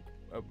a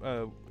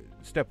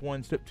step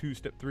 1, step 2,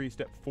 step 3,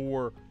 step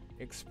 4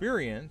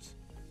 experience,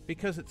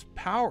 because it's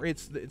power.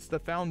 It's the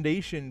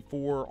foundation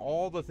for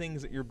all the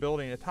things that you're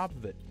building on top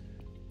of it.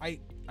 I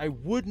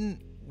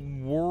wouldn't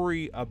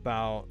worry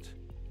about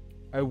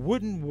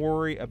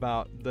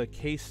the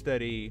case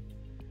study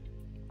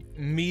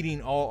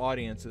meeting all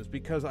audiences,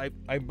 because I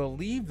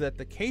believe that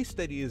the case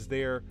study is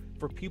there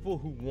for people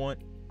who want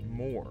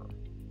more.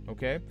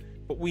 Okay,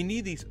 but we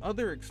need these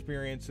other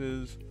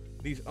experiences,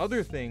 these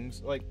other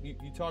things, like you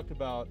talked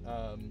about.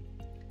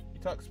 You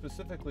talked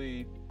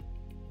specifically.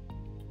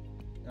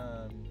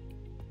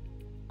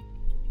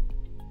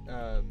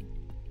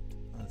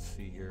 Let's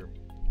see here.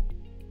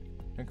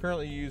 I'm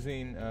currently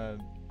using.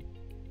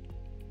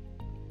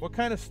 What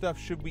kind of stuff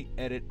should we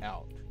edit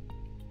out?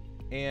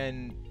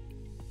 And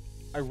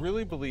I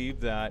really believe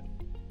that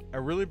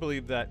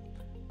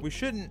we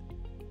shouldn't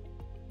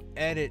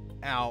edit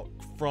out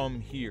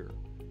from here.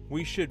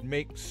 We should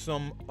make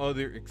some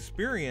other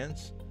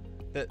experience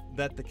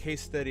that the case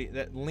study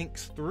that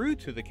links through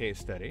to the case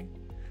study.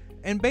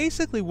 And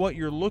basically what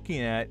you're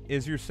looking at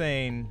is you're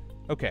saying,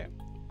 okay,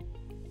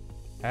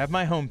 I have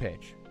my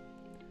homepage,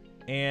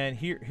 and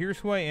here's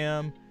who I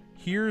am.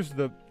 Here's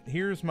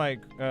my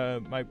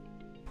my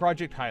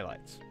project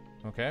highlights.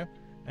 Okay,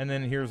 and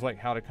then here's like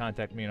how to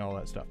contact me and all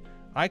that stuff.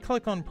 I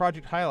click on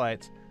project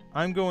highlights.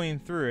 I'm going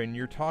through, and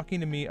you're talking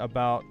to me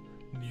about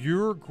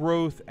your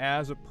growth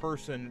as a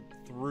person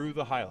through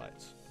the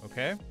highlights.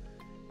 Okay,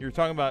 you're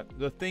talking about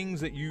the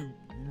things that you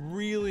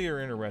really are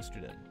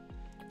interested in,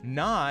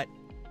 not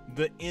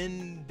the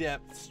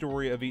in-depth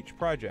story of each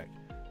project.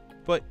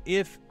 But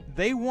if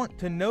they want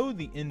to know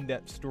the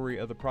in-depth story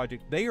of the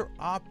project, they are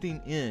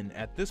opting in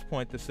at this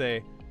point to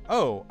say,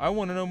 oh, I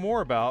want to know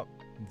more about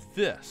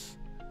this.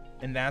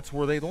 And that's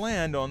where they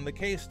land on the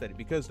case study,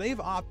 because they've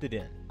opted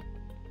in.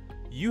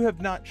 You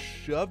have not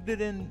shoved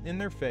it in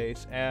their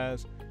face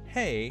as,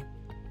 hey,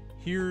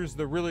 here's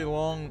a really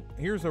long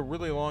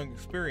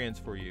experience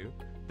for you.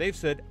 They've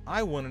said,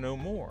 I want to know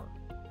more.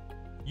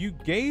 You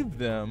gave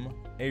them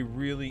a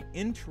really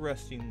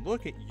interesting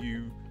look at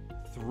you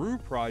through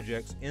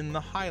projects in the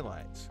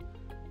highlights.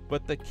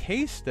 But the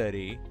case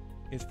study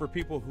is for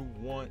people who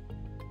want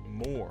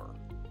more.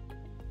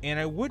 And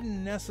I wouldn't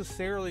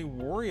necessarily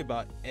worry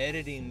about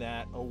editing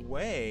that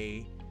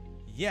away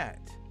yet.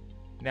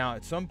 Now,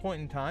 at some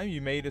point in time,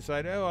 you may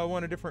decide, oh, I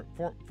want a different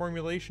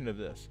formulation of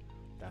this.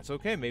 That's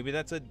okay. Maybe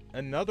that's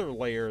another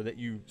layer that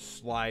you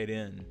slide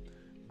in.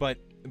 But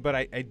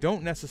I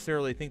don't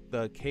necessarily think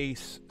the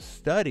case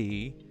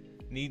study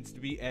needs to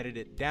be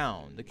edited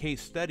down. The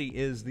case study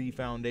is the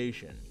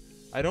foundation.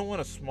 I don't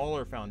want a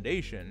smaller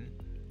foundation.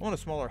 I want a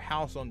smaller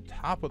house on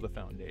top of the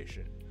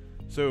foundation.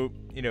 So,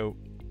 you know,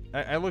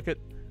 I look at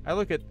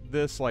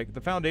this like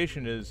the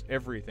foundation is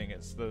everything.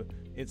 It's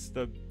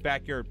the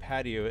backyard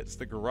patio, it's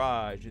the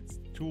garage, it's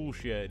the tool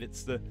shed,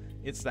 it's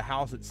the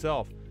house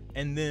itself.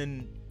 And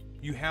then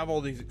you have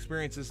all these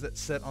experiences that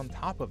sit on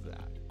top of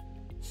that.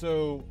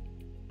 So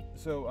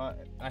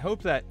I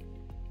hope that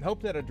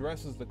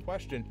addresses the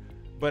question.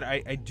 But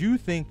I do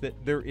think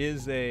that there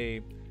is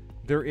a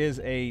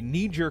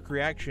knee-jerk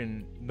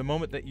reaction the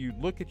moment that you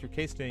look at your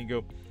case study and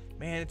go,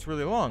 man, it's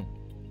really long.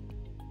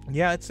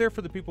 Yeah, it's there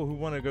for the people who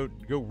want to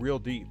go real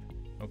deep.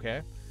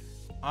 Okay,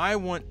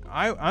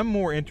 I'm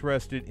more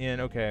interested in,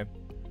 okay,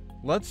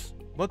 let's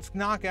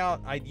knock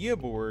out idea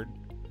board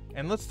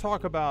and let's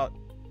talk about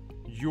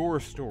your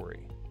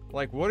story.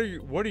 Like, what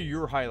are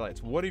your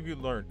highlights? What have you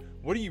learned?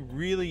 What are you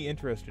really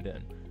interested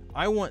in?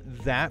 I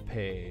want that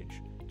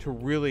page to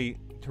really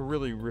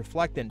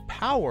reflect and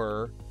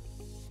power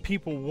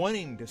people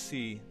wanting to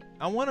see.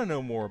 I want to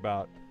know more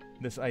about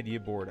this idea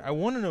board. I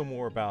want to know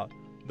more about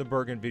the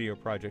Bergen Video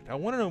Project. I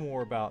want to know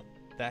more about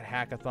that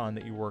hackathon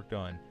that you worked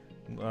on.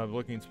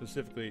 Looking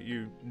specifically at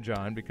you,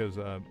 John, because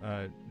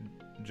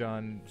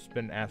John's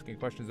been asking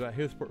questions about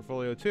his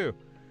portfolio too.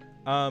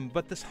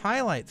 But this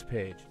highlights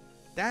page,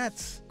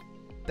 that's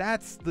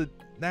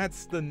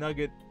the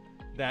nugget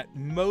that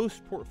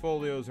most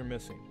portfolios are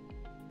missing.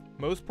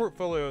 Most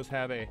portfolios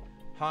have a,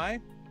 hi,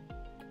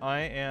 I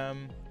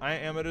am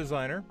a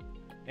designer,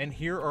 and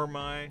here are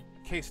my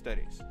case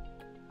studies.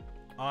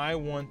 I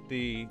want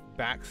the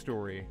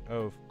backstory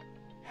of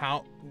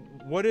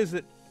what is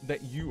it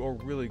that you are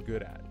really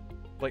good at?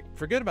 Like,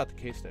 forget about the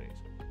case studies.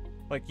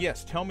 Like,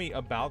 yes, tell me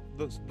about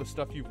the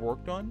stuff you've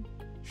worked on.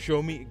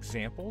 Show me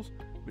examples,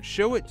 but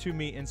show it to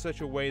me in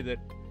such a way that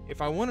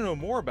if I want to know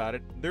more about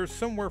it, there's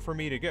somewhere for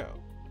me to go.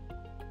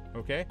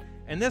 Okay?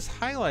 And this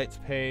highlights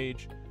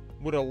page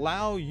would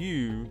allow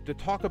you to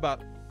talk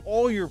about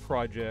all your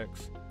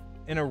projects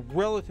in a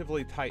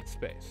relatively tight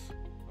space.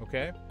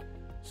 Okay?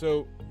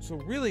 So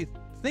really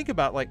think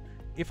about, like,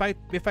 if I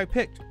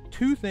picked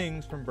 2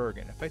 things from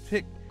Bergen, if I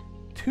picked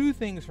 2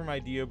 things from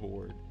Idea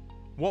Board,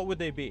 what would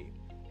they be?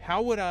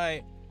 How would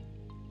I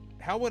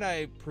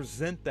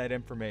present that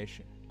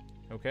information?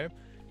 Okay,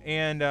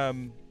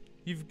 and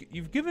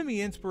you've given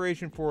me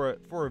inspiration for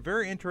a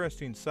very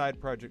interesting side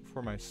project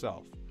for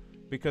myself,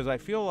 because I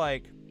feel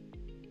like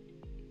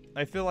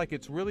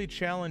it's really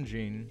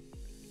challenging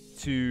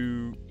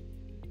to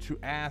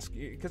ask,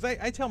 because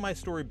I tell my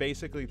story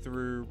basically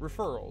through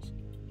referrals.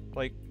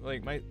 Like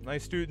my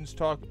students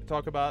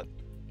talk about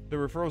the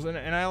referrals,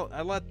 and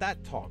I let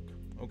that talk,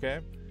 okay?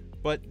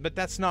 But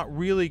that's not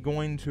really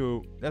going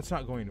to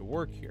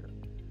work here,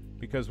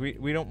 because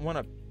we don't want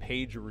a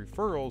page of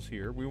referrals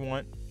here. We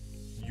want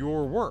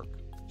your work.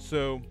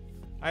 So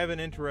I have an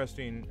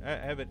interesting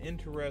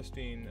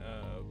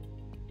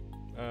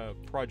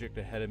project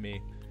ahead of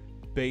me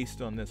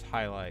based on this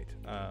highlight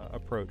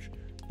approach.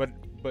 But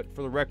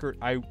for the record,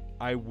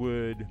 I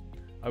would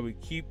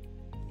keep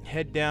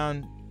head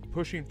down,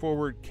 pushing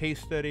forward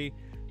case study,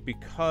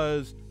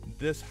 because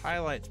this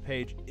highlights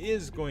page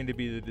is going to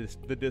be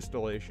the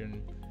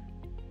distillation.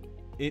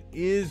 It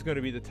is going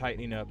to be the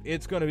tightening up.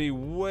 It's going to be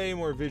way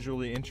more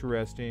visually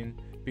interesting,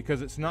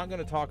 because it's not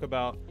going to talk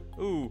about,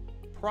 ooh,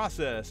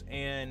 process,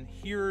 and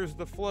here's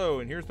the flow,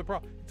 and here's the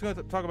it's going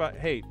to talk about,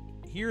 hey,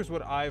 here's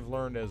what I've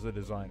learned as a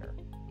designer.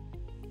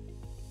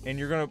 And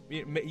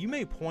you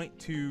may point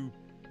to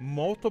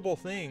multiple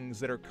things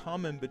that are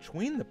common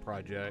between the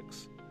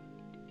projects,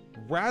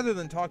 rather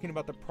than talking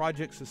about the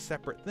projects as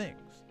separate things.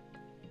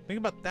 Think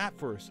about that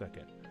for a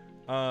second.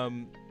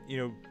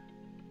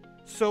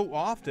 So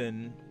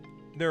often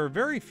there are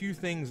very few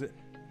things that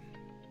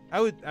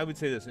I would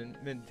say this, and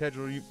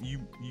Tedral,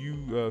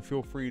 you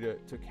feel free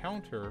to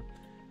counter.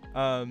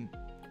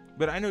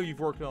 But I know you've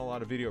worked on a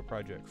lot of video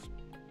projects.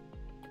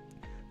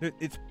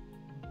 It's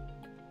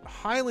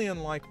highly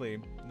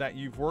unlikely that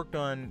you've worked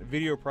on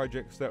video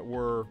projects that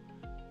were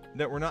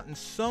not in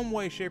some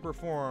way, shape, or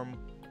form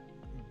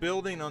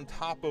building on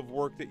top of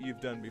work that you've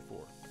done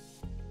before.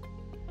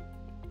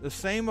 The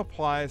same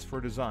applies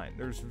for design.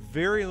 There's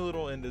very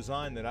little in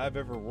design that I've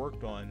ever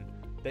worked on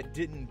that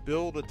didn't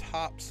build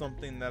atop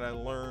something that I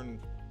learned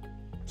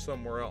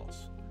somewhere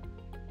else.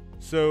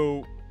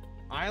 So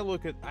I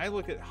look at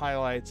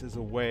highlights as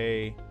a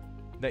way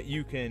that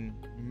you can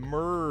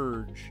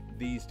merge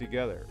these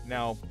together.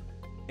 Now,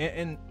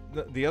 and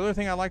the other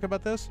thing I like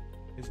about this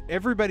is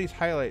everybody's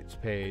highlights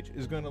page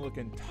is going to look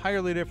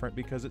entirely different,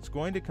 because it's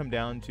going to come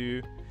down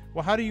to,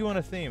 well, how do you want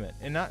to theme it?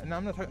 And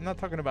I'm not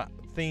talking about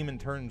theme in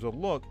terms of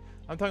look.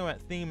 I'm talking about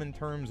theme in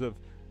terms of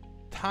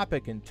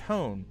topic and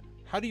tone.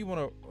 What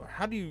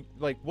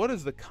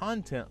does the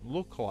content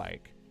look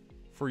like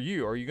for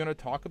you? Are you going to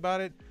talk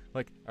about it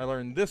like, I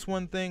learned this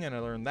one thing and I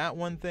learned that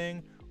one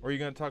thing? Or are you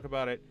going to talk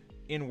about it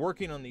in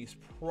working on these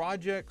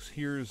projects?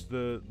 Here's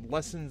the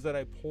lessons that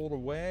I pulled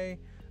away.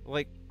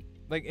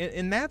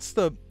 And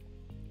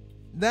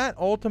that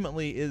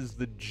ultimately is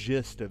the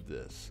gist of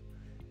this.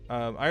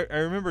 I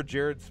remember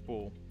Jared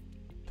Spool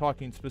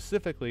talking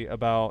specifically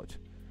about,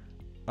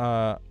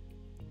 I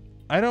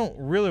don't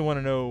really want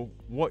to know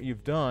what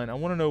you've done. I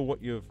want to know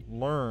what you've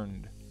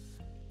learned.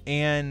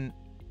 And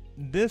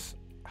this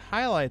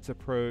highlights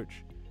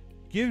approach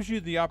gives you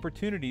the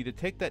opportunity to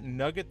take that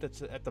nugget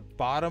that's at the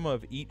bottom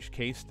of each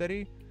case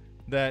study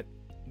that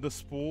the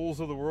Spools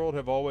of the world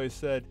have always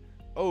said,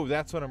 oh,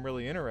 that's what I'm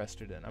really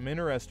interested in. I'm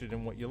interested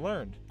in what you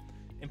learned.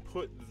 And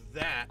put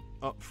that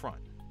up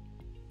front.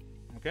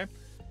 Okay?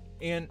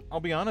 And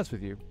I'll be honest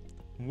with you,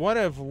 what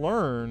I've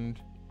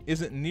learned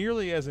isn't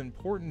nearly as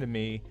important to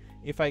me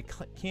if I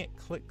can't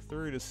click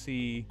through to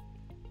see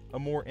a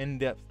more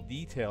in-depth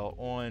detail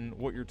on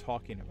what you're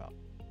talking about.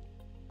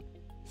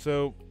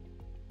 So,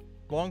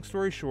 long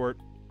story short,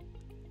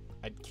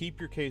 I'd keep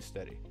your case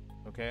study.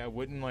 Okay? I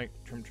wouldn't like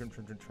trim.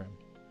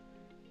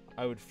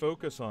 I would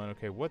focus on,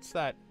 okay, what's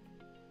that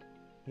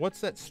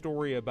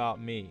story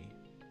about me?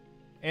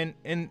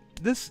 And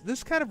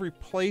this kind of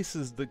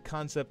replaces the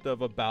concept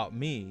of about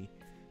me,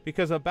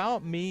 because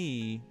about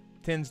me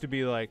tends to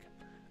be like,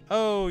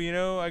 oh,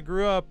 I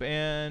grew up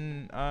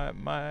and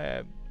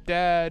my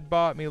dad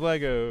bought me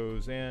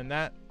Legos and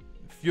that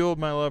fueled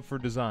my love for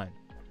design.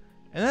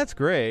 And that's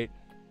great.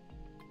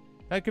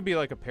 That could be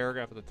like a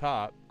paragraph at the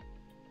top.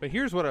 But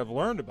here's what I've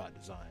learned about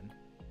design.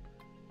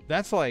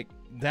 That's like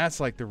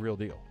the real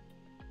deal.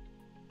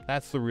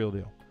 That's the real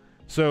deal.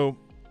 So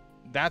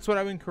that's what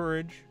I would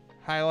encourage.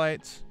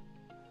 Highlights,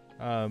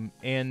 and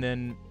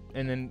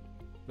then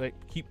like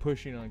keep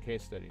pushing on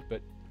case study.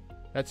 But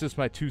that's just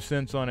my 2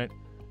 cents on it.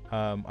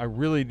 I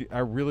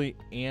really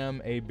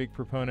am a big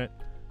proponent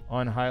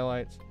on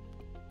highlights,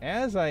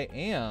 as I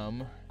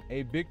am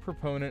a big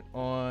proponent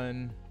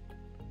on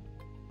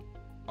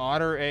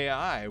Otter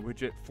AI,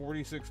 which at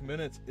 46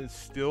 minutes is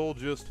still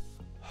just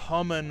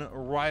humming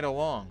right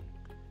along.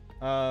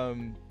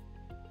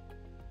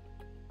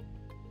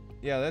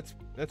 Yeah,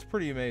 that's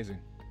pretty amazing.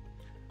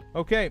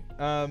 Okay,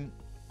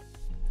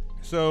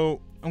 so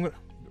we're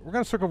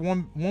gonna circle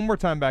one more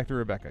time back to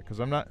Rebecca, because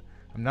I'm not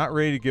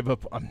ready to give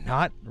up. I'm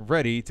not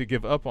ready to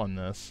give up on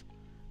this.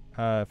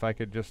 If I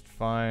could just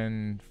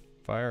find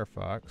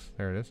Firefox.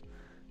 There it is.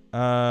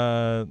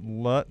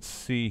 Let's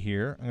see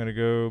here. I'm going to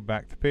go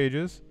back to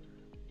pages.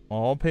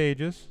 All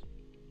pages.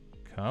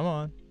 Come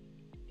on.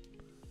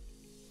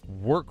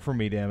 Work for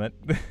me, damn it.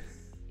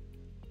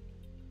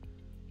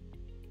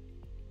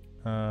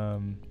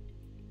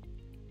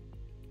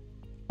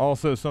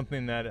 Also,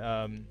 something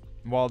that,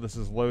 while this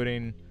is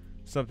loading,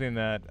 something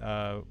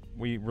that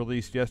we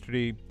released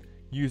yesterday,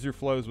 user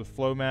flows with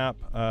FlowMap.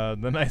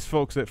 The nice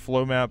folks at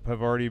FlowMap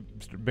have already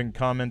been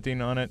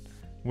commenting on it,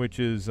 which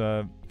is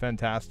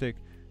fantastic.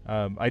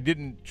 I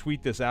didn't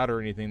tweet this out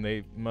or anything.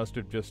 They must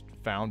have just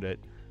found it.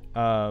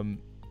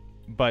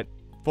 But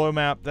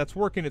FlowMap, that's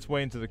working its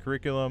way into the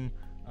curriculum.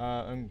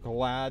 I'm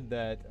glad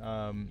that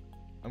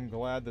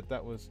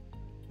that was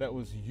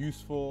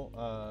useful.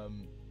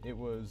 It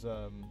was,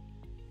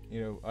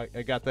 you know,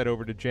 I got that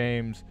over to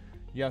James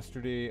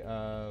yesterday,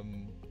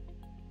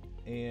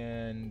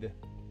 and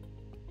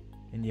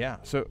yeah.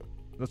 So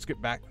let's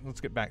get back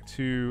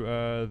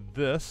to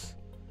this.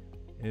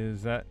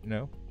 Is that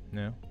no?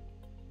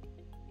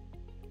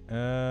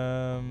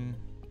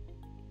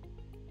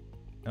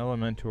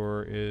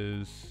 Elementor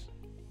is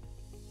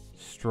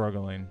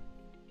struggling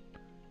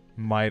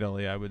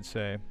mightily, I would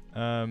say.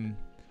 I'm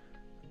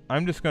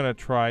just gonna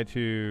try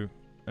to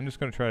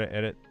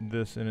edit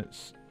this in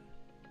its.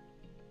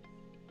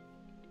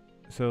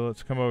 So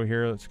let's come over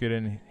here. Let's get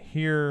in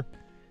here.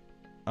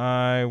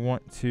 I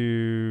want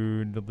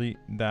to delete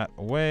that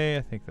away.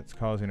 I think that's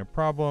causing a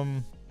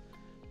problem.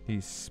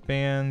 These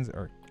spans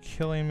are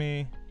killing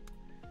me.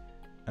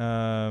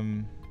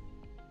 I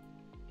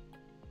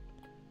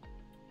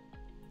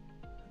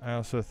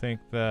also think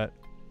that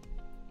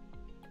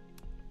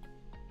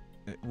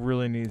it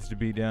really needs to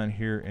be down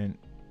here in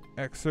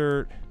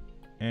excerpt,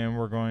 and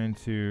we're going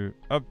to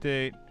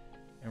update,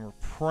 and we're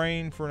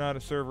praying for not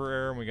a server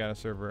error, and we got a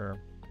server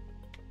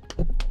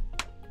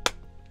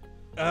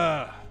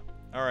error.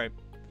 All right.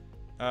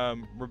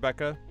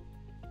 Rebecca,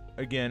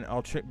 again,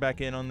 I'll check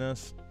back in on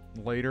this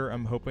later.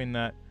 I'm hoping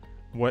that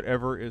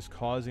whatever is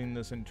causing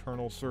this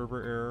internal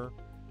server error,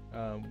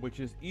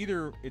 which is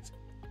either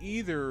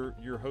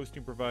your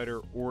hosting provider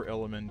or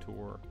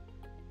Elementor,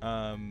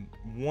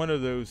 one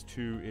of those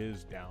two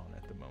is down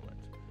at the moment.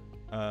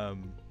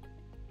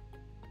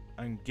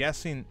 I'm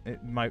guessing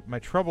my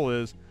trouble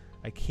is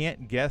I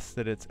can't guess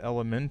that it's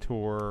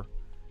Elementor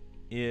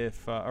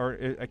if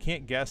I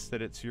can't guess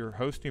that it's your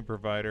hosting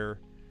provider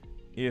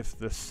if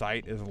the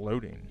site is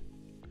loading,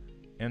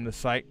 and the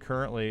site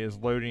currently is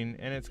loading,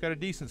 and it's got a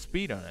decent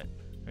speed on it.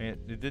 I mean,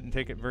 it didn't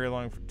take it very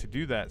long to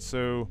do that.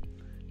 So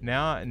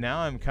now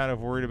I'm kind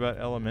of worried about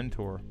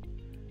Elementor.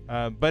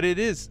 But it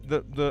is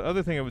the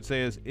other thing I would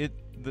say is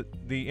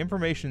the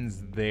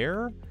information's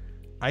there.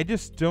 I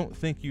just don't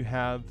think you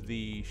have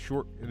the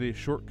short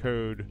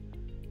code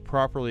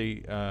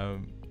properly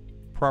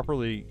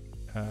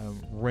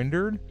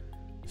rendered.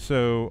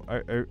 So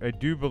I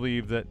do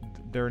believe that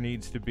there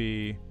needs to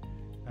be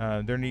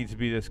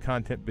this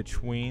content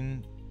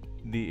between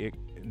the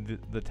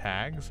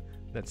tags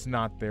that's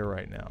not there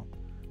right now.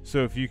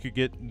 So if you could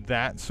get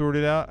that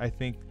sorted out, I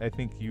think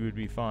you would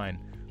be fine.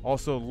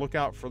 Also, look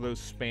out for those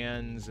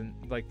spans and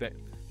like that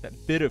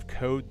bit of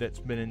code that's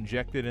been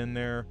injected in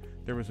there.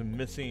 There was a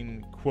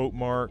missing quote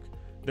mark.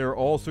 There are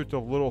all sorts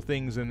of little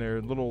things in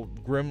there, little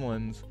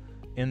gremlins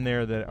in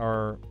there that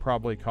are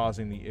probably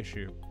causing the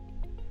issue.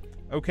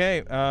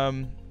 Okay, I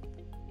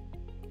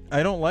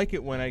don't like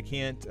it when I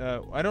can't.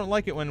 I don't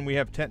like it when we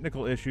have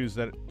technical issues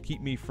that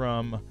keep me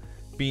from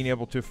being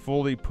able to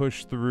fully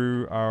push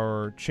through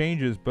our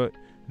changes, but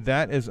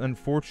that is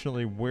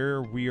unfortunately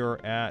where we are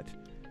at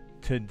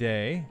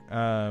today.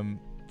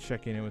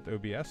 Checking in with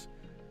OBS.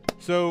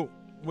 So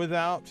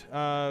without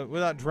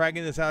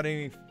dragging this out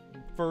any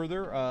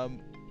further,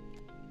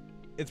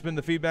 it's been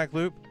the Feedback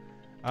Loop.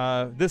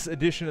 This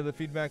edition of the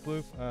Feedback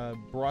Loop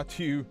brought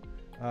to you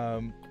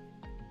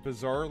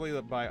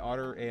bizarrely by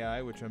Otter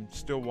AI, which I'm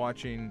still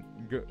watching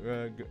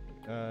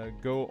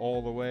go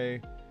all the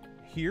way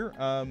here.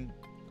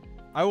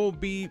 I will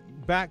be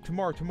back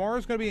tomorrow.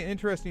 Tomorrow's going to be an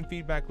interesting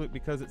Feedback Loop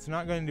because it's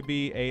not going to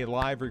be a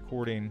live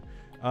recording.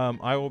 I'm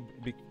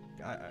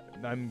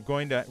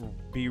going to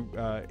be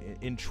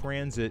in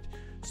transit,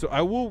 so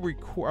I will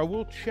record. I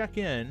will check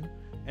in,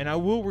 and I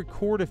will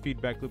record a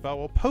Feedback Loop. I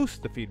will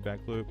post the Feedback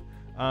Loop,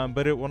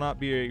 but it will not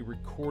be a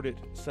recorded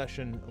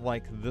session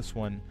like this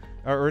one,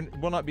 or it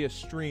will not be a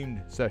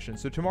streamed session.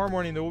 So tomorrow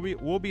morning there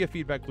will be a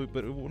Feedback Loop,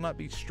 but it will not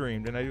be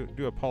streamed, and I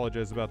do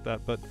apologize about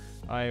that. But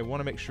I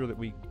want to make sure that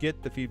we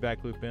get the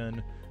Feedback Loop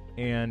in,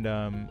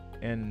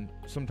 and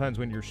sometimes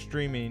when you're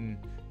streaming,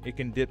 it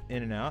can dip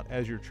in and out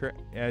as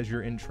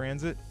you're in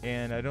transit,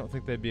 and I don't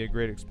think that'd be a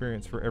great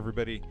experience for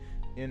everybody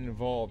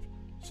involved.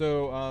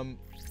 So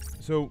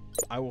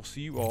I will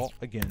see you all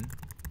again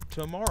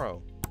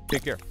tomorrow.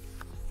 Take care.